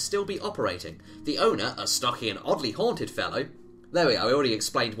appears to still be operating. The owner, a stocky and oddly haunted fellow... There we go, I already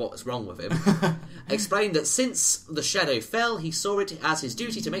explained what was wrong with him. Explained that since the shadow fell, he saw it as his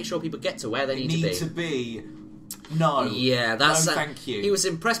duty to make sure people get to where they need to be. No. Yeah, that's... No, thank you. He was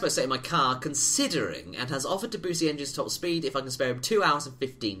impressed by the state of my car, considering, and has offered to boost the engine's top speed if I can spare him 2 hours and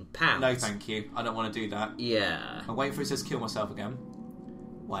 £15. No, thank you. I don't want to do that. Yeah. I'm waiting for it to kill myself again.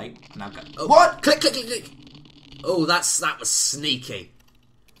 Wait, now go. Oh, what? Click. Oh, that was sneaky.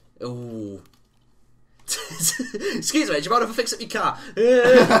 Oh. Excuse me, do you mind if I fix up your car?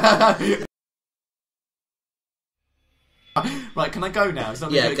 Right, can I go now? It's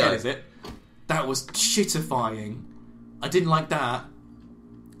not going to go again, is it? That was shitifying. I didn't like that.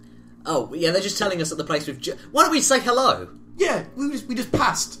 Oh, yeah, they're just telling us that the place we've... Why don't we say hello? Yeah, we just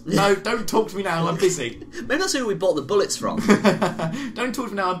passed. No, don't talk to me now, I'm busy. Maybe that's who we bought the bullets from. Don't talk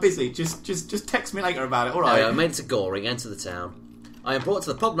to me now, I'm busy. Just text me later about it, alright? I made it to Goring, enter the town. I am brought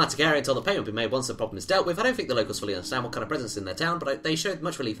to the problematic area until the payment will be made once the problem is dealt with. I don't think the locals fully understand what kind of presence is in their town, but they showed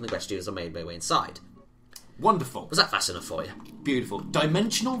much relief in the gestures I made my way inside. Wonderful. Was that fast enough for you? Beautiful.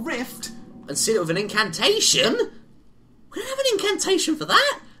 Dimensional rift? And seal it with an incantation? We don't have an incantation for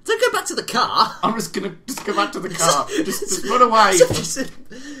that. Don't go back to the car. I'm just gonna go back to the car. just run away.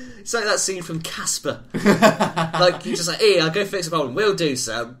 It's like that scene from Casper. Like, you're just like, I'll go fix a problem. We'll do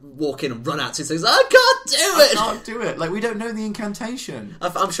so. Walk in and run out to things. I can't do it. I can't do it. Like, we don't know the incantation.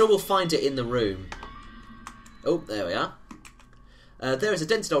 I'm sure we'll find it in the room. Oh, there we are. There is a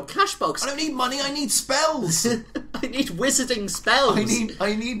dented old cash box. I don't need money. I need spells. I need wizarding spells.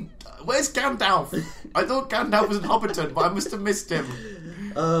 I need. Where's Gandalf? I thought Gandalf was in Hobbiton, but I must have missed him.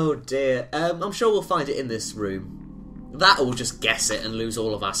 Oh dear. I'm sure we'll find it in this room. That or we'll just guess it and lose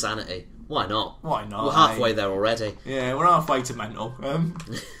all of our sanity. Why not? Why not? We're halfway there already. Yeah, we're halfway to mental.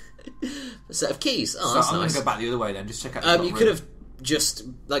 A set of keys. Oh, so that's I'm nice. going to go back the other way then. Just check out the you could have just,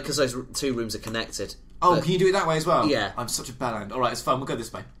 like, because those two rooms are connected. Oh, can you do it that way as well? Yeah. I'm such a bellend. Alright, it's fine. We'll go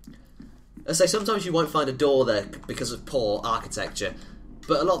this way. I say sometimes you won't find a door there because of poor architecture,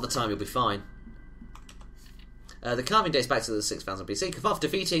 but a lot of the time you'll be fine. The carving dates back to the 6000 BC. Kvoth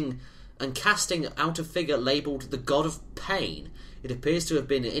defeating and casting out a figure labelled the God of Pain. It appears to have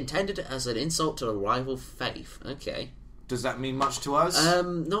been intended as an insult to the rival faith. Okay. Does that mean much to us?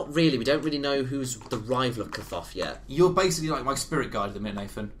 Not really. We don't really know who's the rival of Kvoth yet. You're basically like my spirit guide at the minute,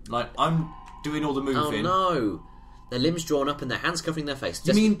 Nathan. Like, I'm doing all the moving. Oh no. Their limbs drawn up and their hands covering their face.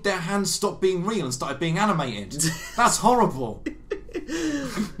 You mean their hands stopped being real and started being animated? That's horrible.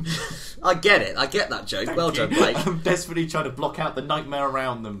 I get it. I get that joke. Thank well you. done, Blake. I'm desperately trying to block out the nightmare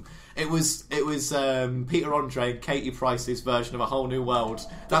around them. It was Peter Andre and Katie Price's version of A Whole New World.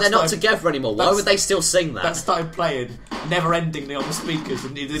 But they're not together anymore. Why would they still sing that? That started playing never-endingly on the speakers,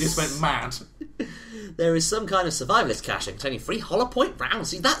 and they just went mad. There is some kind of survivalist cache containing 3 hollow point rounds.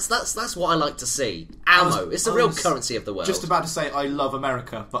 See, that's what I like to see. Ammo. It's the real currency of the world. Just about to say I love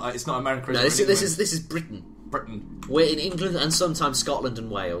America, but it's not America. No, this is Britain. Britain. We're in England and sometimes Scotland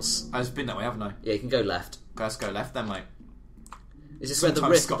and Wales. I've been that way, haven't I? Yeah, you can go left. Let's go left then, mate. Is this where the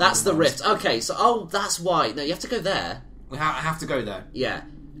rift? That's the rift. Okay, so that's why. No, you have to go there. I have to go there. Yeah,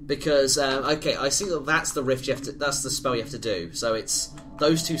 because okay, I see that's the rift. That's the spell you have to do. So it's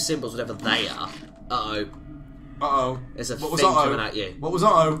those two symbols, whatever they are. Uh oh. There's a thing coming at you. What was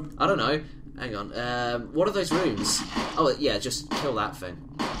uh-oh? I don't know. Hang on. What are those runes? Oh yeah, just kill that thing.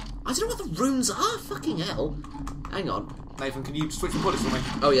 I don't know what the runes are. Fucking hell. Hang on. Nathan, can you switch the bullets for me?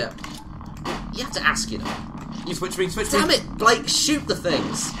 Oh yeah. You have to ask, you know. You switch me. Damn it, Blake! Shoot the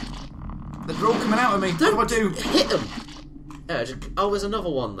things. They're all coming out of me. What do I do? Hit them. Oh, there's another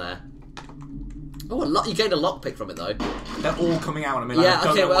one there. Oh, you gained a lockpick from it though. They're all coming out of me. Like,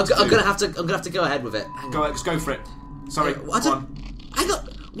 yeah. Okay. Well, I'm gonna have to go ahead with it. Just go for it. Sorry. Hang on.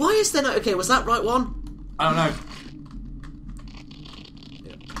 Why is there no? Okay, was that right one? I don't know.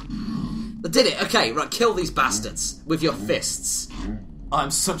 I did it. Okay, right. Kill these bastards with your fists. I'm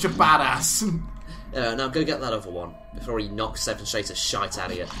such a badass. Now go get that other one before he knocks 7 shades of shite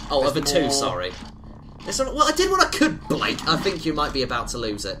out of you. Oh, other 2, sorry. Well, I did what I could, Blake. I think you might be about to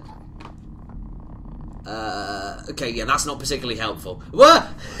lose it. Okay, yeah, that's not particularly helpful. What?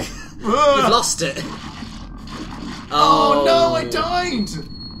 You've lost it. Oh no, I died!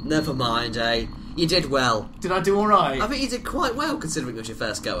 Never mind, eh? You did well. Did I do alright? I think you did quite well, considering it was your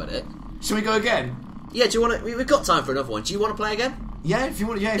first go at it. Shall we go again? Yeah, do you want to... We've got time for another one. Do you want to play again? Yeah, if you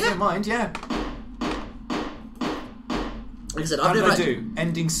want. Yeah, if you don't mind, yeah. Like I said, How did I do?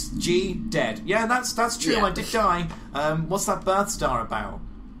 Ending G, dead. Yeah, that's true, Yeah. I did die. What's that birth star about?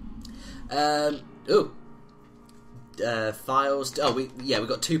 Files. Oh, we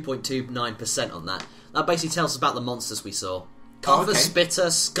got 2.29% on that. That basically tells us about the monsters we saw. Carver, Spitter,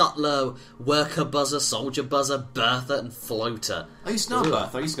 Scuttler, Worker Buzzer, Soldier Buzzer, Bertha, and Floater. I used to know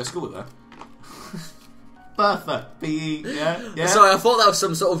Bertha. I used to go to school with her. Bertha. B-E, yeah. Sorry, I thought that was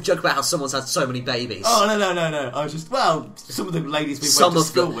some sort of joke about how someone's had so many babies. Oh, no. I was just, some of the ladies we went to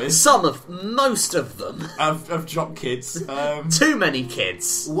school with. Most of them. Have dropped kids. Too many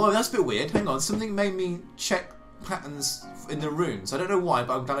kids. Whoa, that's a bit weird. Hang on, something made me check patterns in the runes. I don't know why,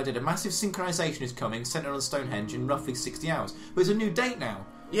 but I'm glad I did. A massive synchronisation is coming, centred on Stonehenge in roughly 60 hours. But it's a new date now.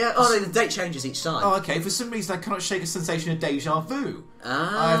 Yeah, no, the date changes each time. Oh, okay. For some reason, I cannot shake a sensation of deja vu.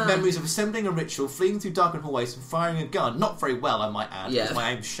 I have memories of assembling a ritual, fleeing through darkened hallways and firing a gun, not very well, I might add, because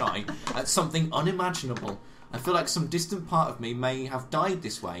my aim's shy, at something unimaginable. I feel like some distant part of me may have died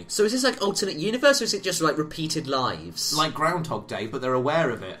this way. So is this like alternate universe, or is it just like repeated lives? Like Groundhog Day, but they're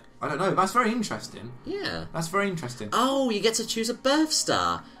aware of it. I don't know. That's very interesting. Yeah. That's very interesting. Oh, you get to choose a birth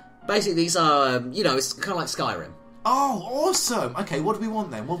star. Basically, these are, it's kind of like Skyrim. Oh, awesome! Okay, what do we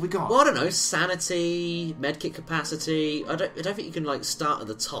want then? What have we got? Well, I don't know. Sanity, medkit capacity. I don't think you can, start at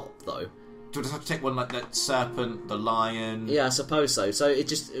the top, though. Do I just have to take one like the serpent, the lion? Yeah, I suppose so. So it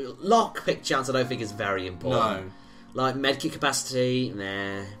just... Lockpick chance I don't think is very important. No. Like medkit capacity,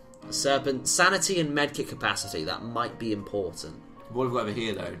 nah. Serpent, sanity and medkit capacity, that might be important. What have we got over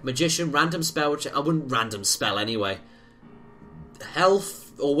here, though? Magician, random spell, which I wouldn't random spell anyway.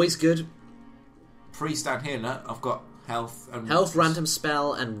 Health, always good. Priest down here, no? I've got health and... Health, random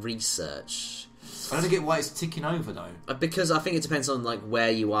spell, and research. I don't get why it's ticking over, though. Because I think it depends on like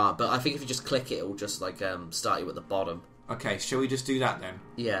where you are, but I think if you just click it, it'll just like start you at the bottom. Okay, shall we just do that then?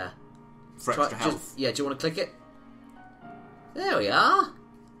 Yeah. For extra health? Yeah, do you want to click it? There we are.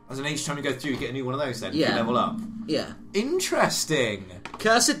 As in each time you go through, you get a new one of those then? Yeah. You level up? Yeah. Interesting!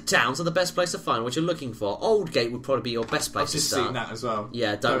 Cursed towns are the best place to find what you're looking for. Oldgate would probably be your best place I've to just start. seen that as well.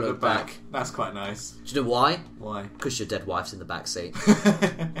 Yeah, don't look back. That's quite nice. Do you know why? Why? Because your dead wife's in the back seat.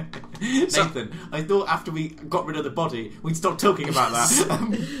 Nathan, I thought after we got rid of the body, we'd stop talking about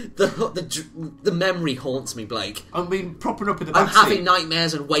that. The memory haunts me, Blake. I mean, propping up in the back I'm having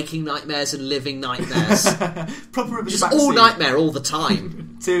nightmares and waking nightmares and living nightmares. Propping up in Just the back all seat nightmare all the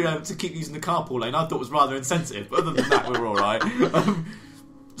time. to keep using the carpool lane, I thought was rather insensitive, but other than that, we were alright.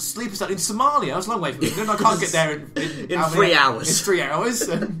 Sleep is in Somalia. I was a long way from England. I can't get there in 3 hours. In 3 hours.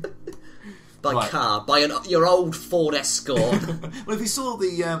 By car, by your old Ford Escort. Well, if you saw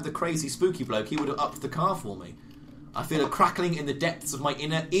the crazy spooky bloke, he would have upped the car for me. I feel a crackling in the depths of my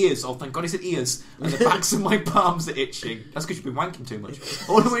inner ears. Oh, thank God he said ears. And the backs of my palms are itching. That's because you've been wanking too much.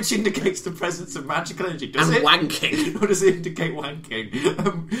 All of which indicates the presence of magical energy. Does and it? Wanking. Or does it indicate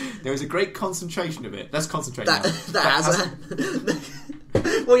wanking? There is a great concentration of it. Let's concentrate now.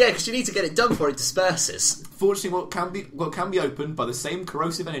 Well, yeah, because you need to get it done before it disperses. Fortunately, what can be opened by the same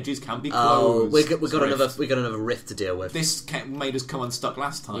corrosive energies can be closed. Oh, we got another rift to deal with. This made us come unstuck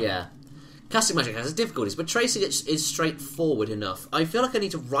last time. Yeah. Casting magic has its difficulties, but tracing it is straightforward enough. I feel like I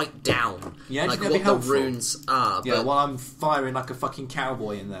need to write down what the runes are. Yeah, while I'm firing like a fucking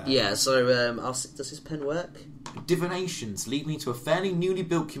cowboy in there. Yeah, so I'll see, does this pen work? Divinations lead me to a fairly newly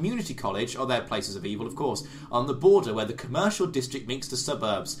built community college, or their places of evil, of course, on the border where the commercial district meets the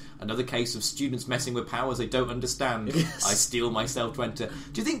suburbs. Another case of students messing with powers they don't understand. Yes. I steel myself to enter.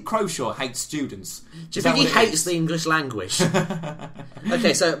 Do you think Croshaw hates students? Do you think he hates the English language?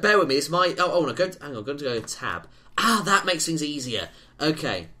 Okay, so bear with me. It's my... Oh, no, hang on. I'm going to go to tab. That makes things easier.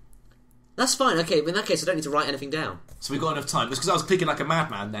 Okay. That's fine. Okay, in that case, I don't need to write anything down. So we got enough time. It's because I was clicking like a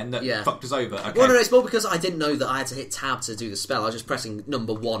madman then that fucked us over. Okay. Well, no, it's more because I didn't know that I had to hit tab to do the spell. I was just pressing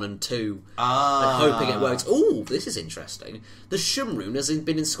number 1 and 2 and hoping it worked. Ooh, this is interesting. The Shum rune has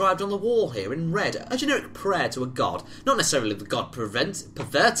been inscribed on the wall here in red. A generic prayer to a god. Not necessarily the god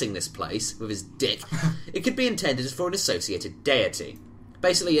perverting this place with his dick. It could be intended for an associated deity.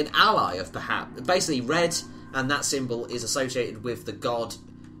 Basically an ally of perhaps... Basically red, and that symbol is associated with the god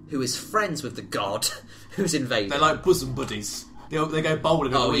who is friends with the god who's invaded. They're like bosom buddies. They go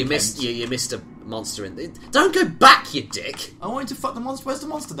bowling. Oh, you missed a monster in. Don't go back, you dick. I wanted to fuck the monster. Where's the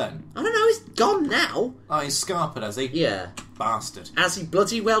monster then? I don't know. He's gone now. Oh, he's scarpered, has he? Yeah, bastard. As he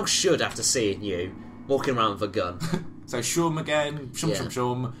bloody well should after seeing you walking around with a gun. So Shum again.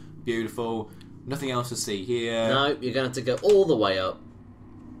 Shum. Beautiful. Nothing else to see here. No, you're going to have to go all the way up.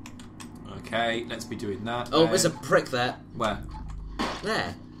 Okay, let's be doing that. Oh, there's a prick there. Where?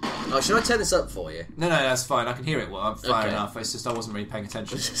 There. Oh, should I turn this up for you? No, that's fine. I can hear it well. I'm far enough. It's just I wasn't really paying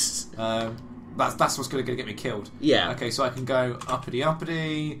attention. That's what's going to get me killed. Yeah. Okay, so I can go uppity,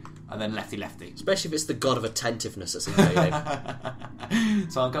 and then lefty. Especially if it's the god of attentiveness that's invading.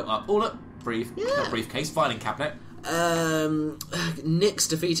 So I'll go up. Oh, look. Briefcase, filing cabinet. Nyx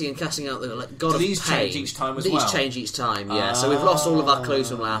defeating and casting out the god of pain. These change each time as well? These change each time, yeah. So we've lost all of our clues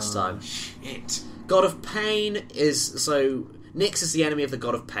from last time. Shit. God of pain is... So... Nyx is the enemy of the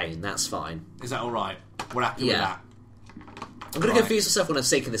god of pain. That's fine. Is that alright? We're happy with that. I'm going to confuse myself when I'm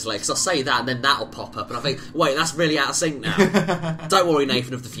seeking this later, because I'll say that and then that'll pop up, and I think, wait, that's really out of sync now. Don't worry,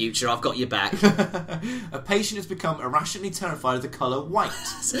 Nathan of the future, I've got your back. A patient has become irrationally terrified of the colour white.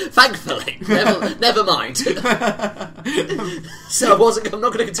 Thankfully. Never mind. So I'm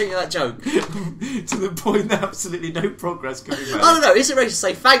not going to continue that joke. To the point that absolutely no progress can be made. Oh, no, is it right to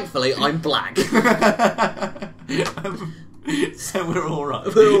say, thankfully, I'm black? So we're all right.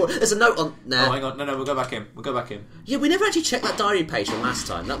 There's a note on... Nah. Oh, hang on. No, we'll go back in. Yeah, we never actually checked that diary page from last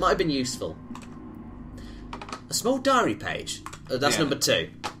time. That might have been useful. A small diary page. That's number 2.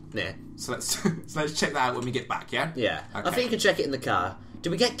 Yeah. So let's check that out when we get back, yeah? Yeah. Okay. I think you can check it in the car.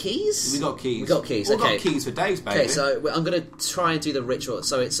 Did we get keys? We got keys. We got keys, We've got keys for days, baby. Okay, so I'm going to try and do the ritual.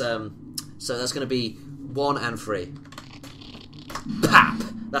 So it's... So that's going to be 1 and 3. Pap!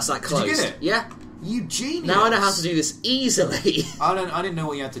 That's that close. Did you get it? Yeah. You genius! Now I know how to do this easily. I didn't know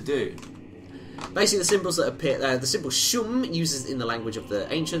what you had to do. Basically, the symbols that appear, the symbol shum uses in the language of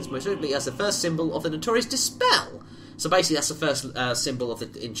the ancients, most notably as the first symbol of the notorious dispel. So basically, that's the first symbol of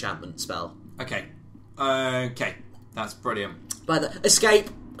the enchantment spell. Okay. Okay. That's brilliant. By the escape,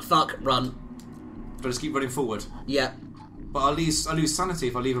 fuck, run. But just keep running forward. Yeah. But I lose sanity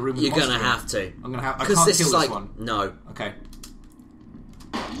if I leave a room with You're a monster. gonna have to. I'm gonna have. I can't kill this one. No. Okay.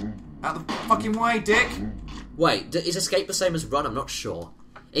 Out the fucking way, dick. Wait, is escape the same as run? I'm not sure.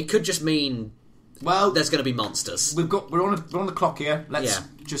 It could just mean. Well, there's going to be monsters. We're on the clock here. Let's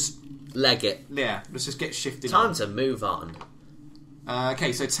just leg it. Yeah, let's just get shifted. Time to move on.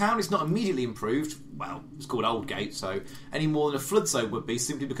 Okay, so town is not immediately improved. Well, it's called Oldgate, so any more than a flood zone would be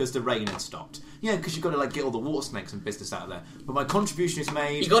simply because the rain had stopped. Yeah, because you've got to get all the water snakes and business out of there. But my contribution is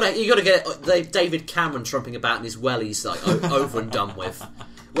made. You got to get David Cameron trumping about in his wellies over and done with,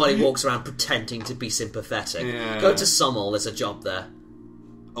 while he walks around pretending to be sympathetic. Yeah. Go to Summel. There's a job there.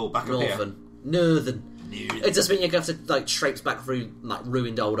 Oh, back up here. Northern. It does mean you're going to have to traipse back through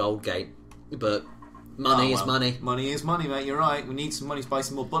ruined Oldgate, but. Money is money. Money is money, mate. You're right. We need some money to buy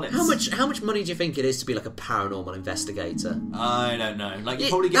some more bullets. How much money do you think it is to be like a paranormal investigator? I don't know. You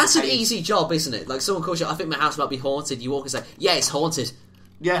probably get that's an easy job, isn't it? Like someone calls you, I think my house might be haunted. You walk and say, yeah, it's haunted.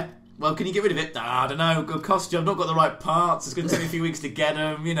 Yeah. Well, can you get rid of it? I don't know. Good cost you. I've not got the right parts. It's going to take me a few weeks to get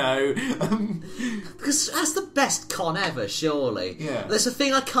them. Because that's the best con ever, surely. Yeah. There's a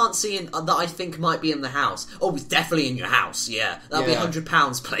thing I can't see that I think might be in the house. Oh, it's definitely in your house. Yeah, that'll be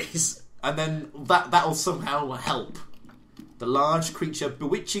 £100, please. And then that'll somehow help. The large creature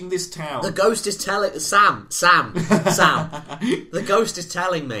bewitching this town. The ghost is telling... Sam. The ghost is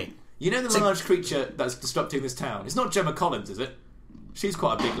telling me. You know the large creature that's disrupting this town? It's not Gemma Collins, is it? She's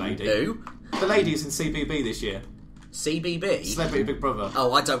quite a big lady. Who? The lady is in CBB this year. CBB? Celebrity Big Brother.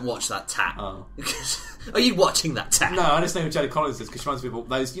 Oh, I don't watch that tat. Oh. Are you watching that tat? No, I just know who Gemma Collins is because she reminds me of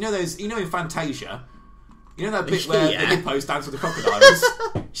those... You know in Fantasia... You know that bit where the hippos dance with the crocodiles?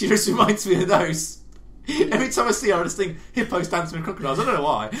 She just reminds me of those. Every time I see her, I just think, hippos dancing with crocodiles. I don't know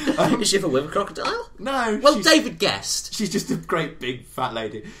why. Is she ever with a crocodile? No. Well, David guessed. She's just a great big fat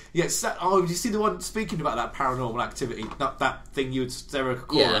lady. Yeah, did you see the one, speaking about that paranormal activity, that thing you would Sarah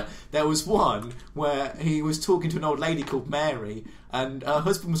call her? There was one where he was talking to an old lady called Mary, and her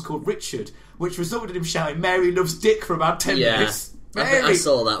husband was called Richard, which resulted in him shouting, Mary loves dick for about 10 minutes. Mary, I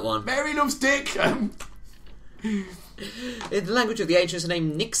saw that one. Mary loves dick! In the language of the ancients, the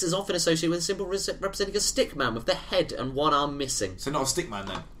name Nyx is often associated with a symbol representing a stick man with the head and one arm missing. So not a stick man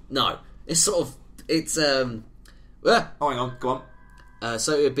then? No. It's sort of... It's, Oh, hang on. Go on.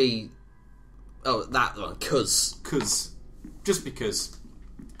 So it would be... Oh, that one. Cuz. Just because.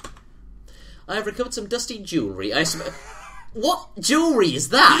 I have recovered some dusty jewellery. What jewellery is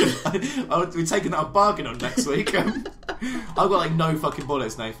that? I'll be taking that a bargain on next week. I've got no fucking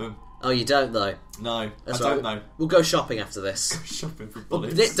bullets, Nathan. Oh, you don't though? No, I don't know. We'll go shopping after this. Go shopping for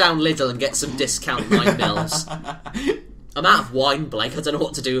bullets. We'll nip down Lidl and get some discount 9mm. I'm out of wine, Blake. I don't know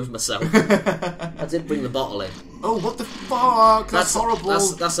what to do with myself. I did bring the bottle in. Oh, what the fuck? That's horrible.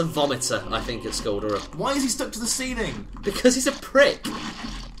 That's a vomiter, I think it's called. Why is he stuck to the ceiling? Because he's a prick.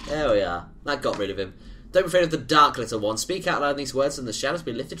 There we are. That got rid of him. Don't be afraid of the dark, little one. Speak out loud in these words and the shadows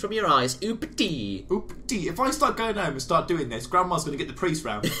will be lifted from your eyes. Oop-dee. Oop-dee. If I start going home and start doing this, Grandma's going to get the priest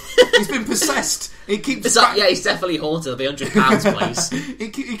round. He's been possessed. He keeps... Yeah, he's definitely haunted. It'll be £100, please. he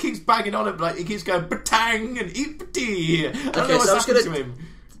keeps banging on it. He keeps going, batang and oop-dee. I don't know what's happened to him.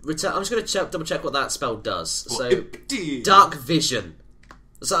 I'm just going to double check what that spell does. What? So, oop-dee. Dark vision.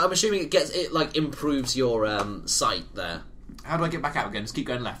 So I'm assuming it improves your sight there. How do I get back out again? Just keep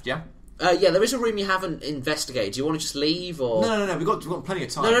going left, yeah? Yeah, there is a room you haven't investigated. Do you want to just leave, or...? No, we've got plenty of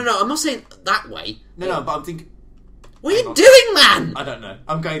time. No, I'm not saying that way. No, but I'm thinking... What are you doing, man? I don't know.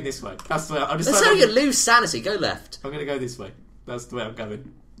 I'm going this way. That's the way... That's how you lose sanity. Go left. I'm going to go this way. That's the way I'm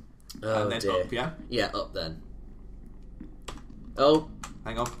going. Oh, and then dear. up, yeah? Yeah, up then. Oh.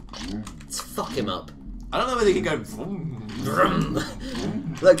 Hang on. Let's fuck him up. I don't know whether he can go... Vroom, vroom,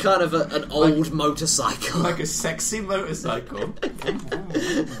 vroom. Like kind of an old motorcycle. Like a sexy motorcycle.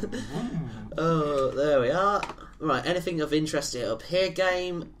 Oh, there we are. Right, anything of interest up here,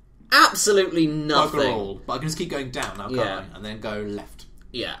 game? Absolutely nothing. All, but I can just keep going down now, can't I? And then go left.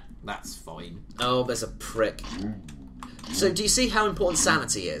 Yeah. That's fine. Oh, there's a prick. So, do you see how important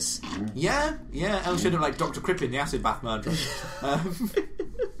sanity is? Yeah. I should have Dr. Crippen, the acid bath murderer.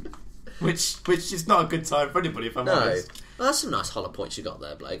 Which is not a good time for anybody, if I'm honest. Well, that's some nice hollow points you got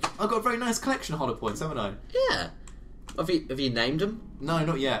there, Blake. I've got a very nice collection of hollow points, haven't I? Yeah. Have you named them? No,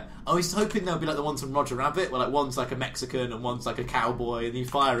 not yet. I was hoping they'll be like the ones from Roger Rabbit, where like one's like a Mexican and one's like a cowboy, and you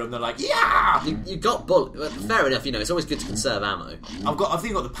fire them, they're like, yeah! You got fair enough, it's always good to conserve ammo. I think I've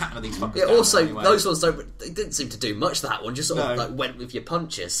got the pattern of these fuckers. Yeah, down also, anyway. those ones they didn't seem to do much, that one, just sort of like went with your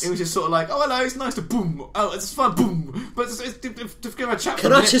punches. It was just sort of like, oh hello, it's nice to boom, oh it's fun, boom, but just give a chat.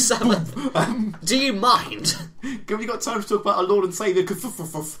 Can I just have do you mind? Have you got time to talk about our Lord and Saviour?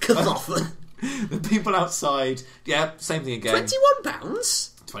 The people outside, yeah, same thing again.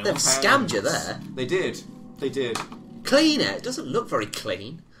 £21? They've scammed you there. They did. Clean it. It doesn't look very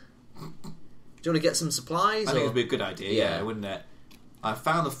clean. Do you want to get some supplies? I think it would be a good idea, yeah, wouldn't it? I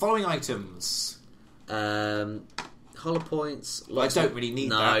found the following items. Hollow points. I don't really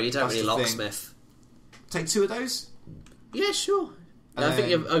need that. No, you don't really locksmith. Take 2 of those? Yeah, sure. I think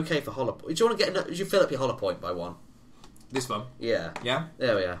you're okay for hollow points. Do you want to get? Did you fill up your hollow point by 1? This one? Yeah. Yeah?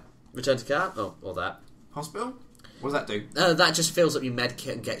 There we are. Return to car? Oh, or that. Hospital? What does that do? That just fills up your med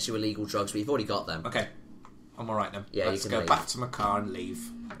kit and gets you illegal drugs, but you've already got them. Okay. I'm alright then. Yeah, Let's you can go back to my car and leave.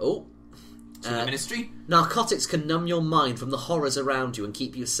 Oh. To the ministry? Narcotics can numb your mind from the horrors around you and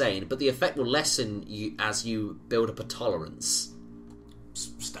keep you sane, but the effect will lessen you as you build up a tolerance.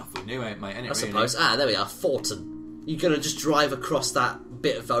 Stuff we knew, mate. I suppose. Ah, there we are. Fortin. You're going to just drive across that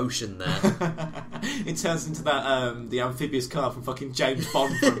bit of ocean there. It turns into that the amphibious car from fucking James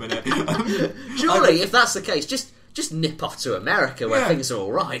Bond for a minute. Surely, if that's the case, just nip off to America where things are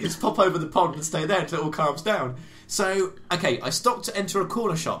all right. Just pop over the pond and stay there until it all calms down. So, okay, I stopped to enter a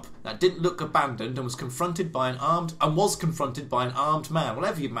corner shop that didn't look abandoned and was confronted by an armed man. Well,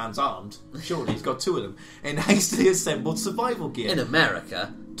 every man's armed. Surely he's got 2 of them in hastily assembled survival gear. In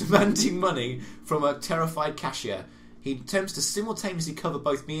America, demanding money from a terrified cashier. He attempts to simultaneously cover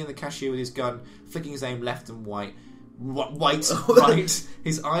both me and the cashier with his gun, flicking his aim left and right.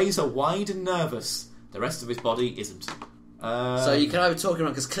 His eyes are wide and nervous. The rest of his body isn't. So you can either talk him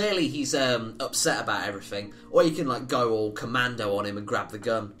around, because clearly he's upset about everything, or you can like go all commando on him and grab the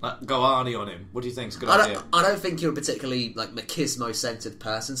gun. Go Arnie on him. What do you think's a good idea? I don't think you're a particularly like machismo-centered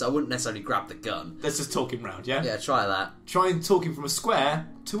person, so I wouldn't necessarily grab the gun. Let's just talk him round, yeah? Yeah, try that. Try and talk him from a square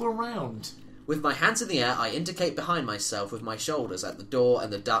to a round. With my hands in the air, I indicate behind myself with my shoulders at the door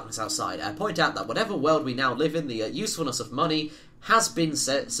and the darkness outside. I point out that whatever world we now live in, the usefulness of money has been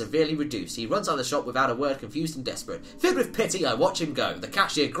severely reduced. He runs out of the shop without a word, confused and desperate. Filled with pity, I watch him go. The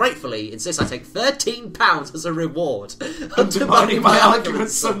cashier gratefully insists I take £13 as a reward. Undermining my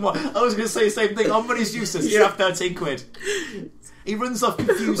argument somewhat. I was going to say the same thing. Our money's useless. You have 13 quid. He runs off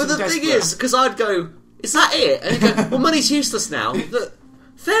confused but and desperate. But the thing is, because I'd go, is that it? And he'd go, well, money's useless now.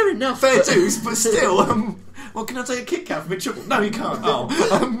 Fair enough. Fair dues, but still, well, can I take a Kit Kat from a triple? No, you can't. Oh.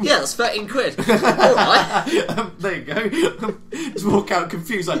 Yeah, that's 13 quid. Alright. There you go. Just walk out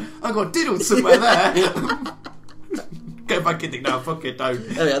confused, like, I got diddled somewhere there. Go back in, think, no, fuck it, don't.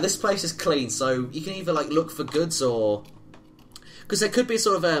 There we are, this place is clean, so you can either, like, look for goods or... Because there could be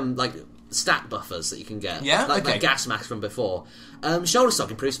sort of, like, stat buffers that you can get. Yeah, like okay. Like gas masks from before. Shoulder stock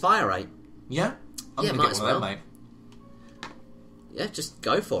improves fire rate. Yeah? I'm going to get one of them, mate. Yeah, just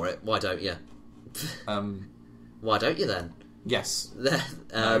go for it. Why don't you? Why don't you then? Yes.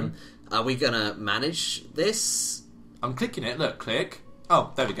 Are we going to manage this? I'm clicking it. Look, click.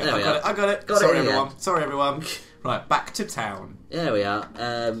 Oh, there we go. I got it. Sorry, everyone. Right, back to town. There we are.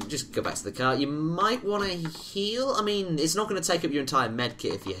 Just go back to the car. You might want to heal. I mean, it's not going to take up your entire med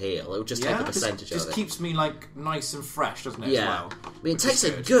kit if you heal. It'll just take a percentage of it. Just keeps me, like, nice and fresh, doesn't it, as well? I mean, it takes a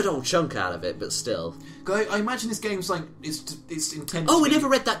good old chunk out of it, but still. I imagine this game's, like, it's intended to be... we never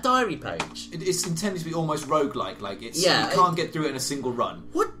read that diary page. It's intended to be almost roguelike. Like, you can't get through it in a single run.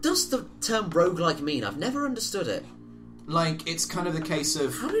 What does the term roguelike mean? I've never understood it. Like, it's kind of the case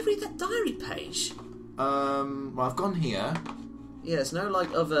of... How do we read that diary page? Well, I've gone here. Yeah, there's no,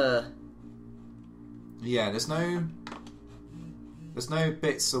 like, other... Yeah, there's no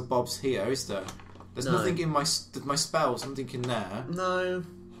bits or bobs here, is there? There's nothing in my spells, nothing in there. No.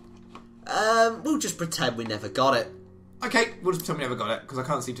 We'll just pretend we never got it. Okay, we'll just pretend we never got it, because I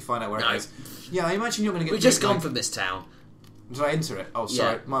can't seem to find out where it is. Yeah, I imagine you're going to get... We've just gone from this town. Did I enter it? Oh,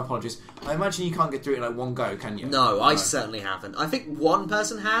 sorry, my apologies. I imagine you can't get through it in, like, one go, can you? No, I certainly haven't. I think one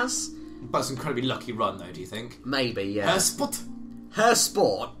person has... But it's an incredibly lucky run, though, do you think? Maybe, yeah. Her sport?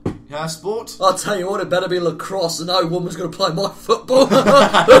 I'll tell you what, it better be lacrosse, and no woman's going to play my football.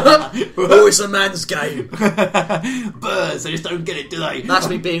 Oh, it's a man's game. Birds, they just don't get it, do they? That's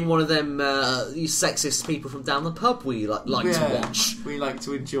me being one of them you sexist people from down the pub we like to watch. We like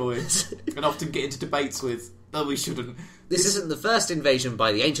to enjoy and often get into debates with, though we shouldn't. This isn't the first invasion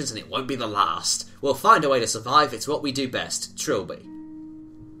by the ancients, and it won't be the last. We'll find a way to survive. It's what we do best. Trilby.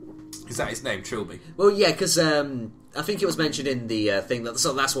 Is that his name, Trilby? Well, yeah, because I think it was mentioned in the thing that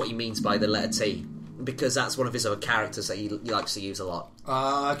that's what he means by the letter T, because that's one of his other characters that he likes to use a lot.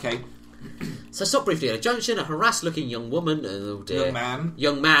 Okay. So stop briefly at a junction. A harassed-looking young woman, oh dear,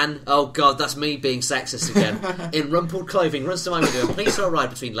 young man. Oh god, that's me being sexist again. In rumpled clothing, runs to my window and pleads for a ride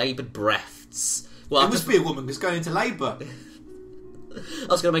between laboured breaths. Well, it must be a woman who's going into labour. I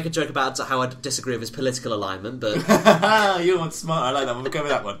was going to make a joke about how I disagree with his political alignment, but you're one smart. I like that one. We'll go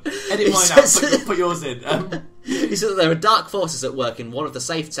with that one. Edit mine out. Put yours in. He said that there are dark forces at work in one of the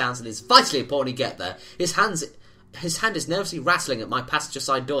safe towns, and it's vitally important he get there. His hand is nervously rattling at my passenger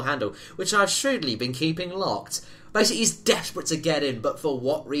side door handle, which I've shrewdly been keeping locked. Basically, he's desperate to get in, but for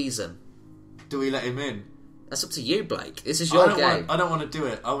what reason? Do we let him in? That's up to you, Blake. This is your game. I don't want to do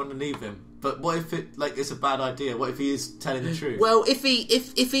it. I want to leave him. But what if it's a bad idea? What if he is telling the truth? Well, if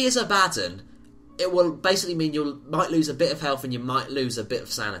he is a bad un, it will basically mean you might lose a bit of health and you might lose a bit of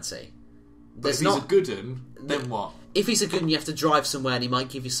sanity. But if he's a good un, then what? If he's a good un, you have to drive somewhere and he might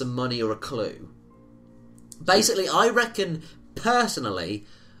give you some money or a clue. Basically, I reckon, personally,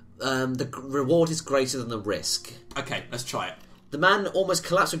 the reward is greater than the risk. Okay, let's try it. The man almost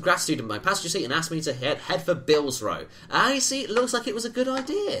collapsed with gratitude in my passenger seat and asked me to head for Bill's Row. I see, it looks like it was a good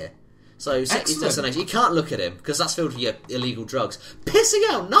idea. So, set your destination. You can't look at him, because that's filled with your illegal drugs. Pissing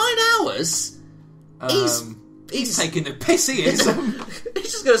out 9 hours? He's taking the piss, he is.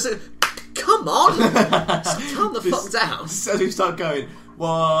 He's just going to say, come on! Calm the fuck down. So we start going,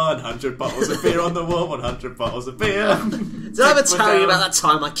 100 bottles of beer on the wall, 100 bottles of beer. Did I ever tell you about that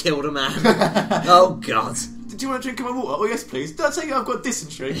time I killed a man? Oh, God. Do you want a drink of my water? Oh, yes, please. Did I tell you I've got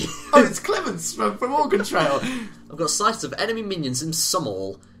dysentery? Oh, it's Clements from Organ Trail. I've got sights of enemy minions in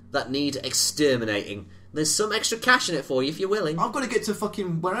Sumall that need exterminating. There's some extra cash in it for you if you're willing. I've got to get to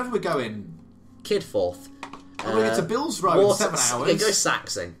fucking wherever we're going. Kidforth. I'm going to get to Bill's Row in 7 hours. Yeah, go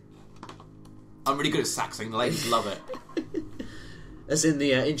saxing. I'm really good at saxing. The ladies love it. As in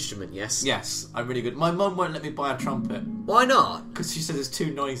the instrument, yes? Yes, I'm really good. My mum won't let me buy a trumpet. Why not? Because she says it's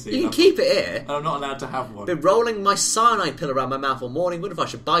too noisy. You can keep it here. And I'm not allowed to have one. Been rolling my cyanide pill around my mouth all morning. What if I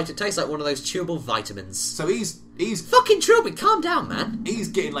should bite it? Tastes like one of those chewable vitamins. So he's fucking Trilby, calm down, man. He's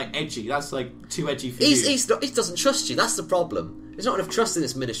getting like edgy. That's like too edgy for you. He doesn't trust you. That's the problem. There's not enough trust in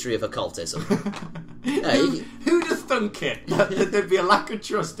this ministry of occultism. Who'd have thunk it? That there'd be a lack of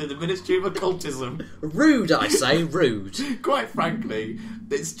trust in the ministry of occultism. Rude, I say, rude. Quite frankly,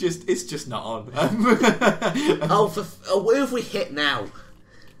 it's just not on. Who have we hit now?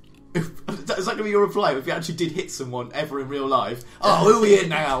 Is that going to be your reply if you actually did hit someone ever in real life? Oh, who are we in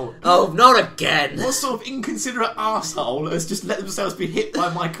now? Oh, not again. What sort of inconsiderate arsehole has just let themselves be hit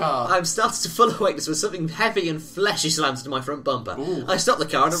by my car? I'm started to full awakeness when something heavy and fleshy slams into my front bumper. Ooh. I stopped the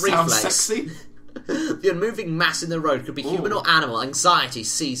car on a reflex. Sounds sexy. The unmoving mass in the road could be human or animal. Anxiety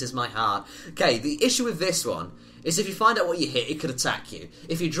seizes my heart. Okay, the issue with this one is if you find out what you hit, it could attack you.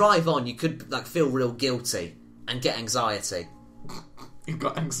 If you drive on, you could feel real guilty and get anxiety. You've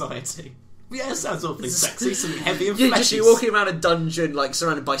got anxiety. Yeah, it sounds awfully sexy. Something heavy and fleshy. You're walking around a dungeon,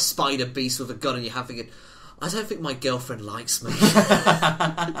 surrounded by spider beasts with a gun, and you're thinking, I don't think my girlfriend likes me.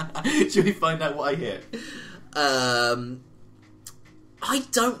 Should we find out what I hit? I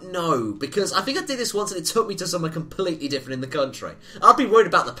don't know, because I think I did this once and it took me to somewhere completely different in the country. I'd be worried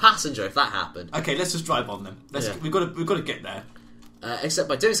about the passenger if that happened. Okay, let's just drive on then. We've got to get there. Except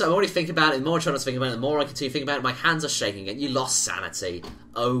by doing so, I'm already thinking about it. The more I try not to think about it, the more I continue thinking about it. My hands are shaking again. You lost sanity.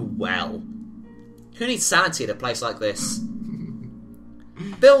 Oh well. Who needs sanity at a place like this?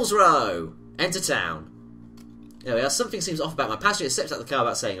 Bill's Row. Enter town. There we are. Something seems off about my passenger. He steps out of the car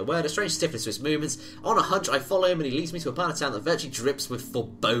without saying a word. A strange stiffness to his movements. On a hunch, I follow him and he leads me to a part of town that virtually drips with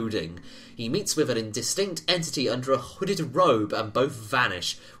foreboding. He meets with an indistinct entity under a hooded robe and both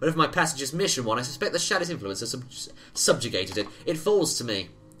vanish. Whatever my passenger's mission was, I suspect the shadow's influence has subjugated it. It falls to me,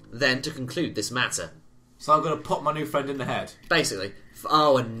 then, to conclude this matter. So I'm going to pop my new friend in the head? Basically.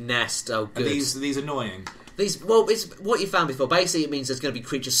 Oh, a nest. Oh, good. Are these annoying? Well, it's what you found before. Basically, it means there's going to be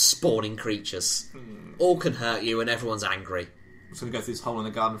creatures spawning creatures. All can hurt you and everyone's angry. I'm just going to go through this hole in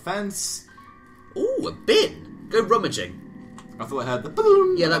the garden fence. Ooh, a bin. Go rummaging. I thought I heard the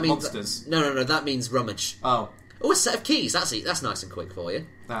boom. Yeah, that means monsters. No, that means rummage. Oh, a set of keys. That's nice and quick for you.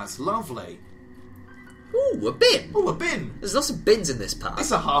 That's lovely. Ooh, a bin. Ooh, a bin. There's lots of bins in this part.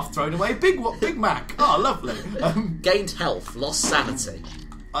 It's a half thrown away Big Mac. Oh, lovely. Gained health, lost sanity.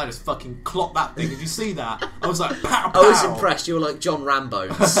 I just fucking clocked that thing. Did you see that? I was like, pow, pow. I was impressed. You were like John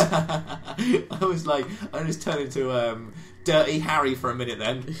Rambo's. I just turned into Dirty Harry for a minute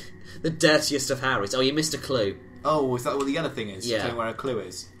then. The dirtiest of Harrys. Oh, you missed a clue. Oh, is that what the other thing is? Yeah. Tell me where a clue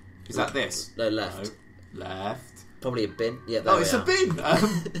is. Is that this? No, left. No. Left. Probably a bin. Yeah, there it's a bin.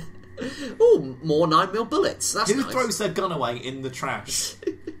 Ooh, more 9mm bullets. That's Who nice. throws their gun away in the trash?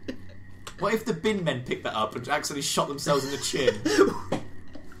 What if the bin men picked that up and accidentally shot themselves in the chin?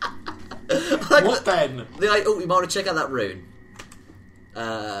 What then? You might want to check out that rune.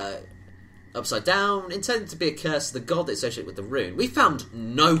 Upside down, intended to be a curse of the god that's associated with the rune. We found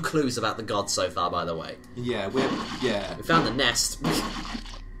no clues about the god so far, by the way. Yeah, we found the nest.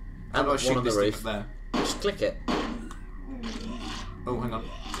 How do I shoot on the this roof. thing there? Just click it. Oh, hang on. You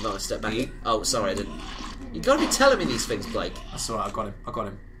might want to step back. Oh, sorry, I didn't. You got to be telling me these things, Blake. That's alright, I got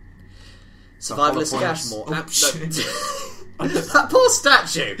him. Survivalist Cashmore. Oh, shit. That poor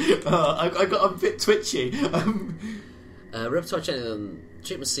statue! I got a bit twitchy. Repertoire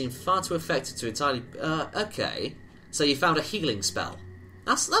treatment seemed far too effective to entirely... okay. So you found a healing spell.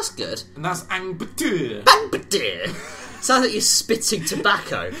 That's good. And that's Angbadur. Angbadur! Sounds like you're spitting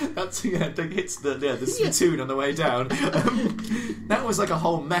tobacco. That's, it hits the spittoon on the way down. That was like a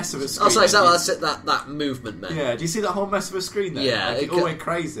whole mess of a screen. Oh, sorry, that's that movement, man. Yeah, do you see that whole mess of a screen there? Yeah. Like, it all went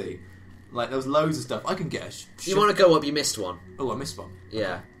crazy. Like, there was loads of stuff. I can get a... You want to go up, you missed one. Oh, I missed one.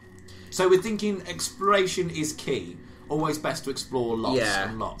 Yeah. Okay. So we're thinking exploration is key. Always best to explore lots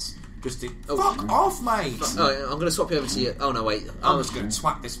and lots. Just to... Fuck off, mate! Oh, I'm going to swap you over to you. Oh, no, wait. I'm just going to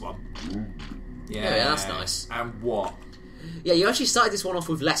swap this one. Yeah, that's nice. And what? Yeah, you actually started this one off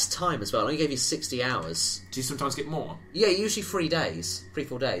with less time as well. I only gave you 60 hours. Do you sometimes get more? Yeah, usually 3 days.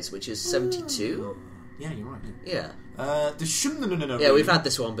 3-4 days, which is 72. Yeah, you're right. Yeah. The Shum... Yeah, we've had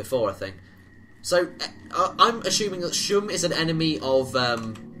this one before, I think. So, I'm assuming that Shum is an enemy of,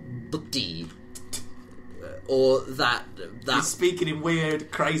 Buddhi. Or that... He's speaking in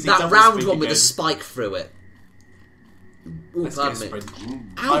weird, crazy... That round one with a spike through it. Ooh, pardon me.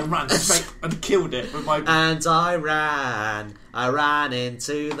 I ran straight and killed it with my... And I ran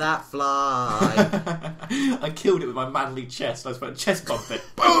into that fly. I killed it with my manly chest. I was putting a chest bump it.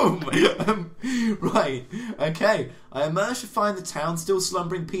 Boom! Right, okay. I emerged to find the town still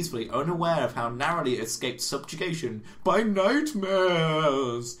slumbering peacefully, unaware of how narrowly it escaped subjugation by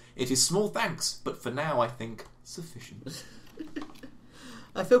nightmares. It is small thanks, but for now I think sufficient.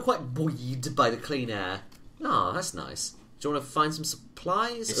 I feel quite buoyed by the clean air. Oh, that's nice. Do you want to find some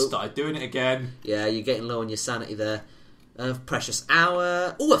supplies? It started doing it again. Yeah, you're getting low on your sanity there. Precious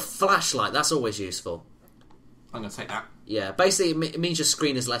hour. Oh, a flashlight. That's always useful. I'm going to take that. Yeah, basically it means your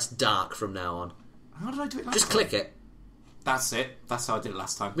screen is less dark from now on. How did I do it last time? Just click it. That's it. That's how I did it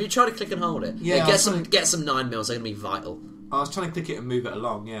last time. Will you try to click and hold it? Yeah, get some 9mm. They're going to be vital. I was trying to click it and move it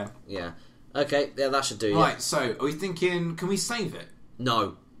along, yeah. Yeah. Okay, yeah, that should do. Right, yeah. so are we thinking, can we save it?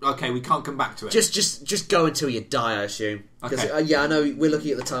 No. Okay, we can't come back to it. Just go until you die, I assume. Okay. Yeah, I know we're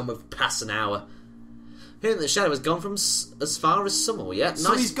looking at the time of past an hour. Here, the shadow has gone from as far as Summer. Yeah, so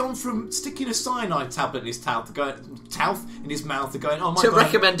nice. He's gone from sticking a cyanide tablet in his mouth to going, oh my god,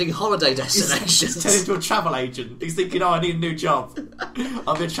 recommending holiday destinations. He's turning into a travel agent. He's thinking, oh, I need a new job.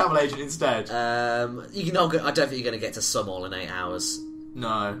 I'll be a travel agent instead. I don't think you're going to get to Summer in 8 hours. No,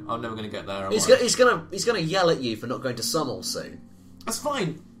 I'm never going to get there. He's going to yell at you for not going to Summer soon. That's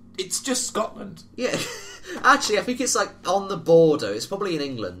fine. It's just Scotland. Yeah, actually, I think it's like on the border. It's probably in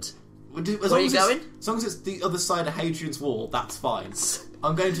England. Where are you going? As long as it's the other side of Hadrian's Wall, that's fine.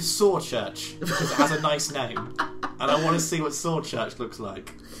 I'm going to Sawchurch because it has a nice name, and I want to see what Sawchurch looks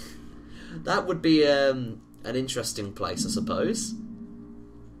like. That would be an interesting place, I suppose.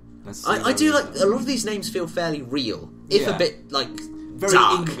 I do like a lot of these names feel fairly real, if a bit like very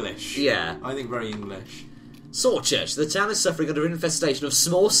dark. English. Yeah, I think very English. Sawchurch. The town is suffering under an infestation of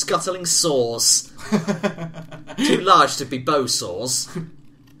small scuttling saws, too large to be bow saws.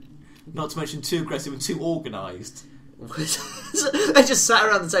 Not to mention too aggressive and too organised. They just sat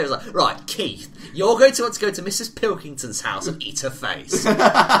around the table like, right, Keith, you're going to want to go to Mrs. Pilkington's house and eat her face.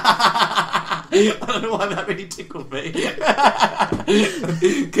 I don't know why that really tickled me.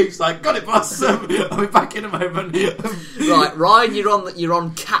 Keith's like, got it, boss. I'll be back in a moment. Right, Ryan, you're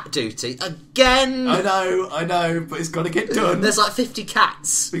on cat duty again. I know, but it's got to get done. There's like 50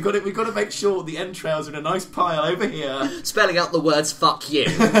 cats. We got to make sure the entrails are in a nice pile over here. Spelling out the words "fuck you."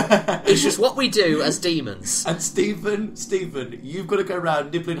 It's just what we do as demons. And Stephen, you've got to go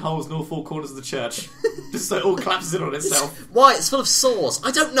around nibbling holes in all four corners of the church, just so it all collapses in on itself. Why? It's full of saws.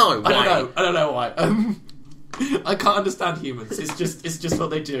 I don't know. Why? I don't know why. I can't understand humans. It's just what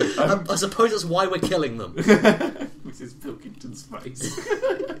they do. I suppose that's why we're killing them. Mrs. Pilkington's face.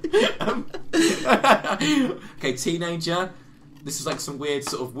 Okay, teenager. This is like some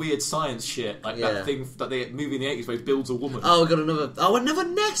weird science shit, like that thing that they movie in the 80s where he builds a woman. Oh, we got another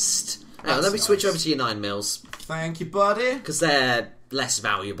nest. Now, let me switch over to your 9mm. Thank you, buddy. Because they're less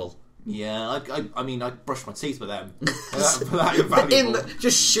valuable. Yeah, I mean, I brush my teeth with them. That invaluable.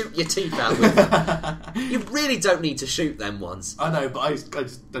 Just shoot your teeth out with them. You really don't need to shoot them ones. I know, but I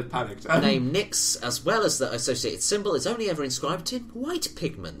panicked. Name Nix, as well as the associated symbol, is only ever inscribed in white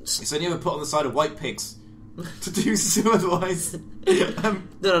pigment. It's only ever put on the side of white pigs. To do so otherwise.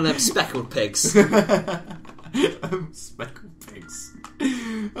 No, speckled pigs. Speckled pigs.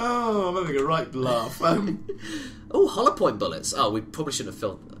 Oh, I'm having a right laugh. Hollow point bullets. Oh, we probably shouldn't have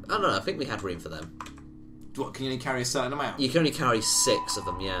filled... I don't know, I think we had room for them. What, can you only carry a certain amount? You can only carry 6 of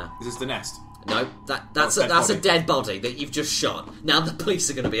them, yeah. Is this the nest? No, that's a dead body that you've just shot. Now the police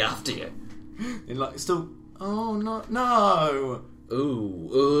are going to be after you. Oh, no.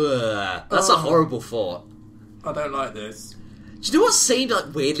 That's a horrible thought. I don't like this. Do you know what scene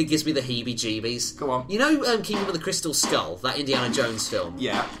weirdly gives me the heebie-jeebies? Go on. You know Kingdom of the Crystal Skull, that Indiana Jones film?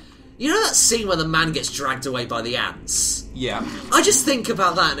 Yeah. You know that scene where the man gets dragged away by the ants? Yeah. I just think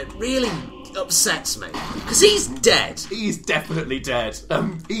about that and it really upsets me. Because he's dead. He's definitely dead.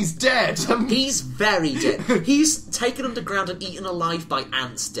 He's dead. He's very dead. He's taken underground and eaten alive by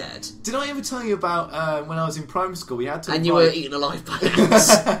ants dead. Did I ever tell you about when I was in primary school we had to... And you were eaten alive by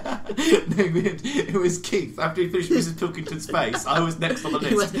ants? No, it was Keith. After he finished Mrs. Pilkington's face, I was next on the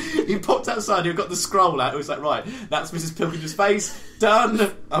list. He popped outside, he got the scroll out, it was like, right, that's Mrs. Pilkington's face,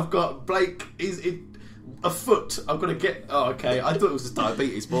 done. I've got Blake, he's... a foot. I've got to get... Oh, okay. I thought it was just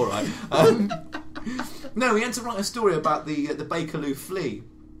diabetes, but all right. No, we had to write a story about the Bakerloo flea.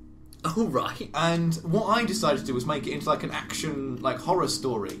 Oh, right. And what I decided to do was make it into like an action, horror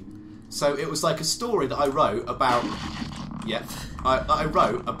story. So it was like a story that I wrote about... Yeah. I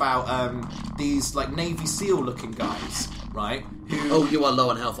wrote about these Navy SEAL looking guys, right? Oh, you are low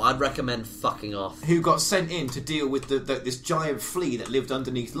on health. I'd recommend fucking off. Who got sent in to deal with this giant flea that lived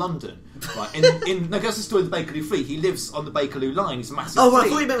underneath London. Right? That's the story of the Bakerloo flea. He lives on the Bakerloo line. He's a massive flea. I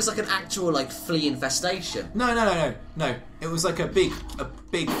thought you meant it was like an actual flea infestation. No. It was like a big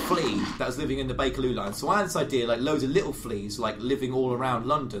flea that was living in the Bakerloo line. So I had this idea, loads of little fleas, living all around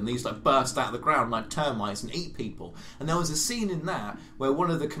London. These burst out of the ground like termites and eat people. And there was a scene in that where one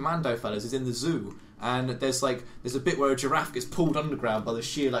of the commando fellas is in the zoo. And there's a bit where a giraffe gets pulled underground by the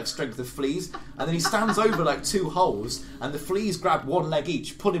sheer strength of fleas, and then he stands over 2 holes, and the fleas grab 1 leg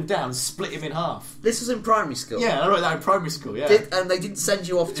each, pull him down, split him in half. This was in primary school. Yeah, I wrote that in primary school. Yeah, and they didn't send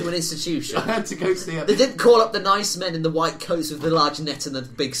you off to an institution. I had to go see it. They didn't call up the nice men in the white coats with the large net and the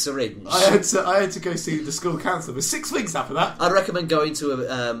big syringe. I had to go see the school counsellor for 6 weeks after that. I'd recommend going to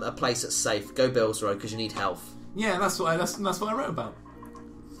a place that's safe. Go Bills Road because you need health. Yeah, that's what I wrote about.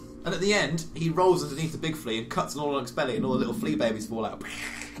 And at the end, he rolls underneath the big flea and cuts an all-lux belly, and all the little flea babies fall out.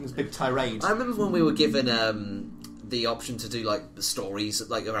 And this big tirade. I remember when we were given the option to do stories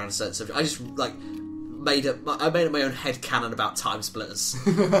around a certain subject. I just made up my own headcanon about time splitters.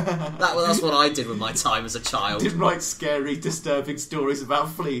 That's what I did with my time as a child. Didn't write scary, disturbing stories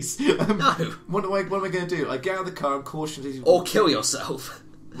about fleas. No. What am I going to do? I get out of the car and caution these... Or kill yourself.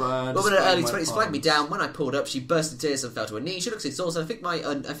 Woman in her early 20s flagged me down. When I pulled up, she burst into tears and fell to her knees. She looks exhausted,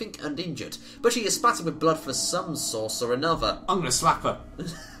 I think uninjured, but she is splattered with blood for some source or another. I'm going to slap her.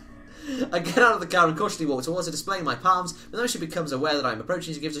 I get out of the car and cautiously walk towards her, displaying my palms, but then she becomes aware that I am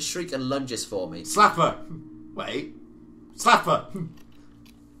approaching, she gives a shriek and lunges for me. Slap her! Wait. Slap her!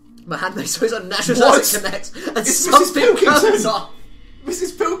 My hand makes noise unnatural as it connects, and it's something comes off.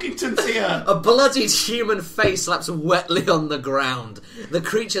 Mrs. Pilkington's here! A bloodied human face slaps wetly on the ground. The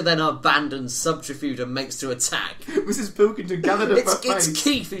creature then abandons subterfuge and makes to attack. Mrs. Pilkington gathered up her face. It's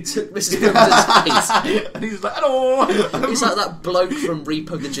Keith who took Mrs. Pilkington's face. And he's like, hello! He's like that bloke from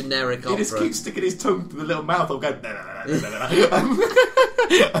Repo the Generic Opera. He just keeps sticking his tongue through the little mouth. I'll go...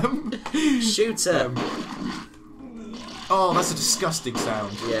 Shoot her. Oh, that's a disgusting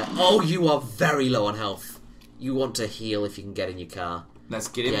sound. Yeah. Oh, you are very low on health. You want to heal if you can get in your car. Let's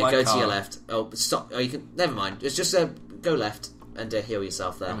get in my car. Yeah, go to your left. Oh, stop. Oh, you can. Never mind. It's just go left and heal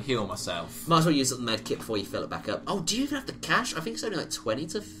yourself there. I'm heal myself. Might as well use the med kit before you fill it back up. Oh, do you even have the cash? I think it's only 20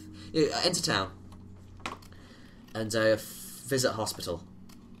 to enter town and visit hospital.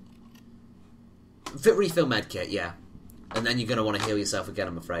 Refill med kit, yeah, and then you're going to want to heal yourself again.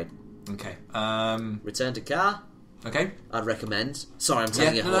 I'm afraid. Okay. Return to car. Okay. I'd recommend. Sorry, I'm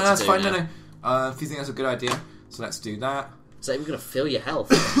telling you what that's to do fine. now. No. If you think that's a good idea, so let's do that. So we're going to fill your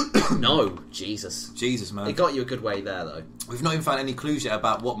health. No, Jesus. Jesus, man. It got you a good way there, though. We've not even found any clues yet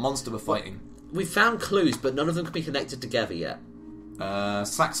about what monster we're fighting. We've found clues, but none of them can be connected together yet.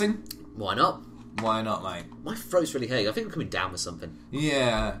 Saxing? Why not? Why not, mate? My throat's really hurting. I think we're coming down with something.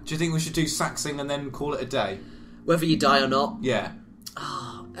 Yeah. Do you think we should do saxing and then call it a day? Whether you die or not? Yeah.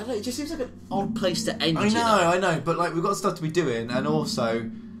 Oh, I don't know, it just seems like an odd place to end. I know. But we've got stuff to be doing, and also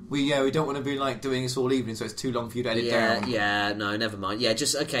We don't want to be like doing this all evening, so it's too long for you to edit down. Yeah, no, never mind. Yeah,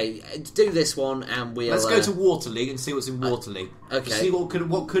 just okay. Do this one, and we'll. Let's go to Waterloo and see what's in Waterloo. Okay. See what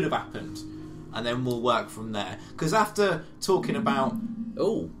could have happened, and then we'll work from there. Because after talking about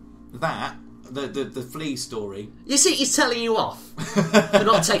that, the flea story, you see, he's telling you off for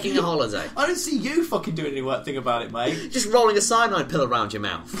not taking a holiday. I don't see you fucking doing anything about it, mate. Just rolling a cyanide pill around your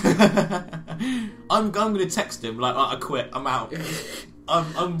mouth. I'm going to text him like, I quit. I'm out.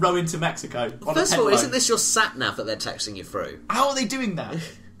 I'm rowing to Mexico. First of all, isn't this your sat nav that they're texting you through? How are they doing that?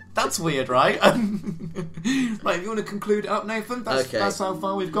 That's weird, right? Right, if you want to conclude it up, Nathan, that's how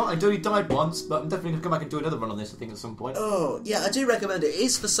far we've got. I only died once, but I'm definitely going to come back and do another run on this, I think, at some point. Oh, yeah, I do recommend it. It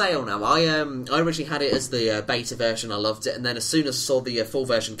is for sale now. I originally had it as the beta version. I loved it, and then as soon as I saw the full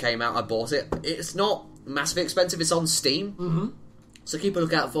version came out, I bought it. It's not massively expensive. It's on Steam, so keep a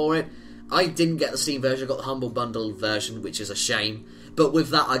lookout for it. I didn't get the Steam version. I got the Humble Bundle version, which is a shame. But with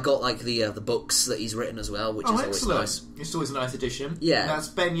that, I got like the books that he's written as well, which is always nice. It's always a nice addition. Yeah, that's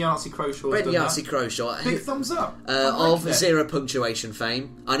Ben Yahtzee Crowshaw. Big thumbs up. Of Zero Punctuation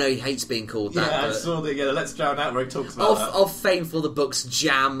fame. I know he hates being called that. Yeah, I saw the Let's Drown Out where he talks about that. Of fame for the books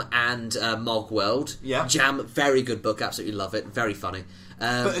Jam and Mog World. Yeah, Jam, very good book. Absolutely love it. Very funny.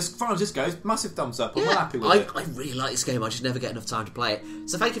 But as far as this goes, massive thumbs up. I'm happy with it. I really like this game. I just never get enough time to play it.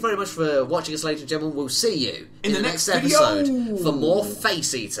 So thank you very much for watching us, ladies and gentlemen. We'll see you in the next episode for more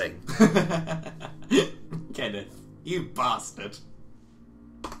face eating. Kenneth, you bastard.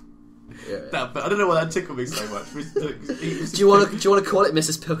 Yeah. But I don't know why that tickled me so much. Do you want to call it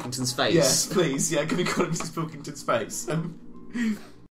Mrs. Pilkington's face? Yes, please. Yeah, can we call it Mrs. Pilkington's face?